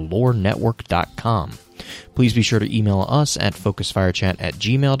www.thelorenetwork.com. Please be sure to email us at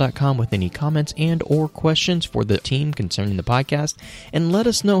focusedfirechat@gmail.com with any comments and or questions for the team concerning the podcast, and let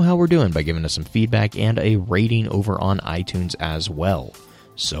us know how we're doing by giving us some feedback and a rating over on iTunes as well.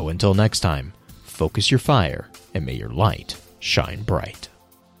 So until next time, focus your fire and may your light shine bright.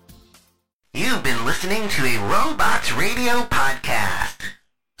 You've been listening to a Robots Radio podcast.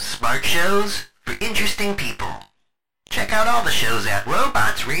 Smart shows for interesting people. Check out all the shows at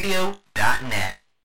robotsradio.net.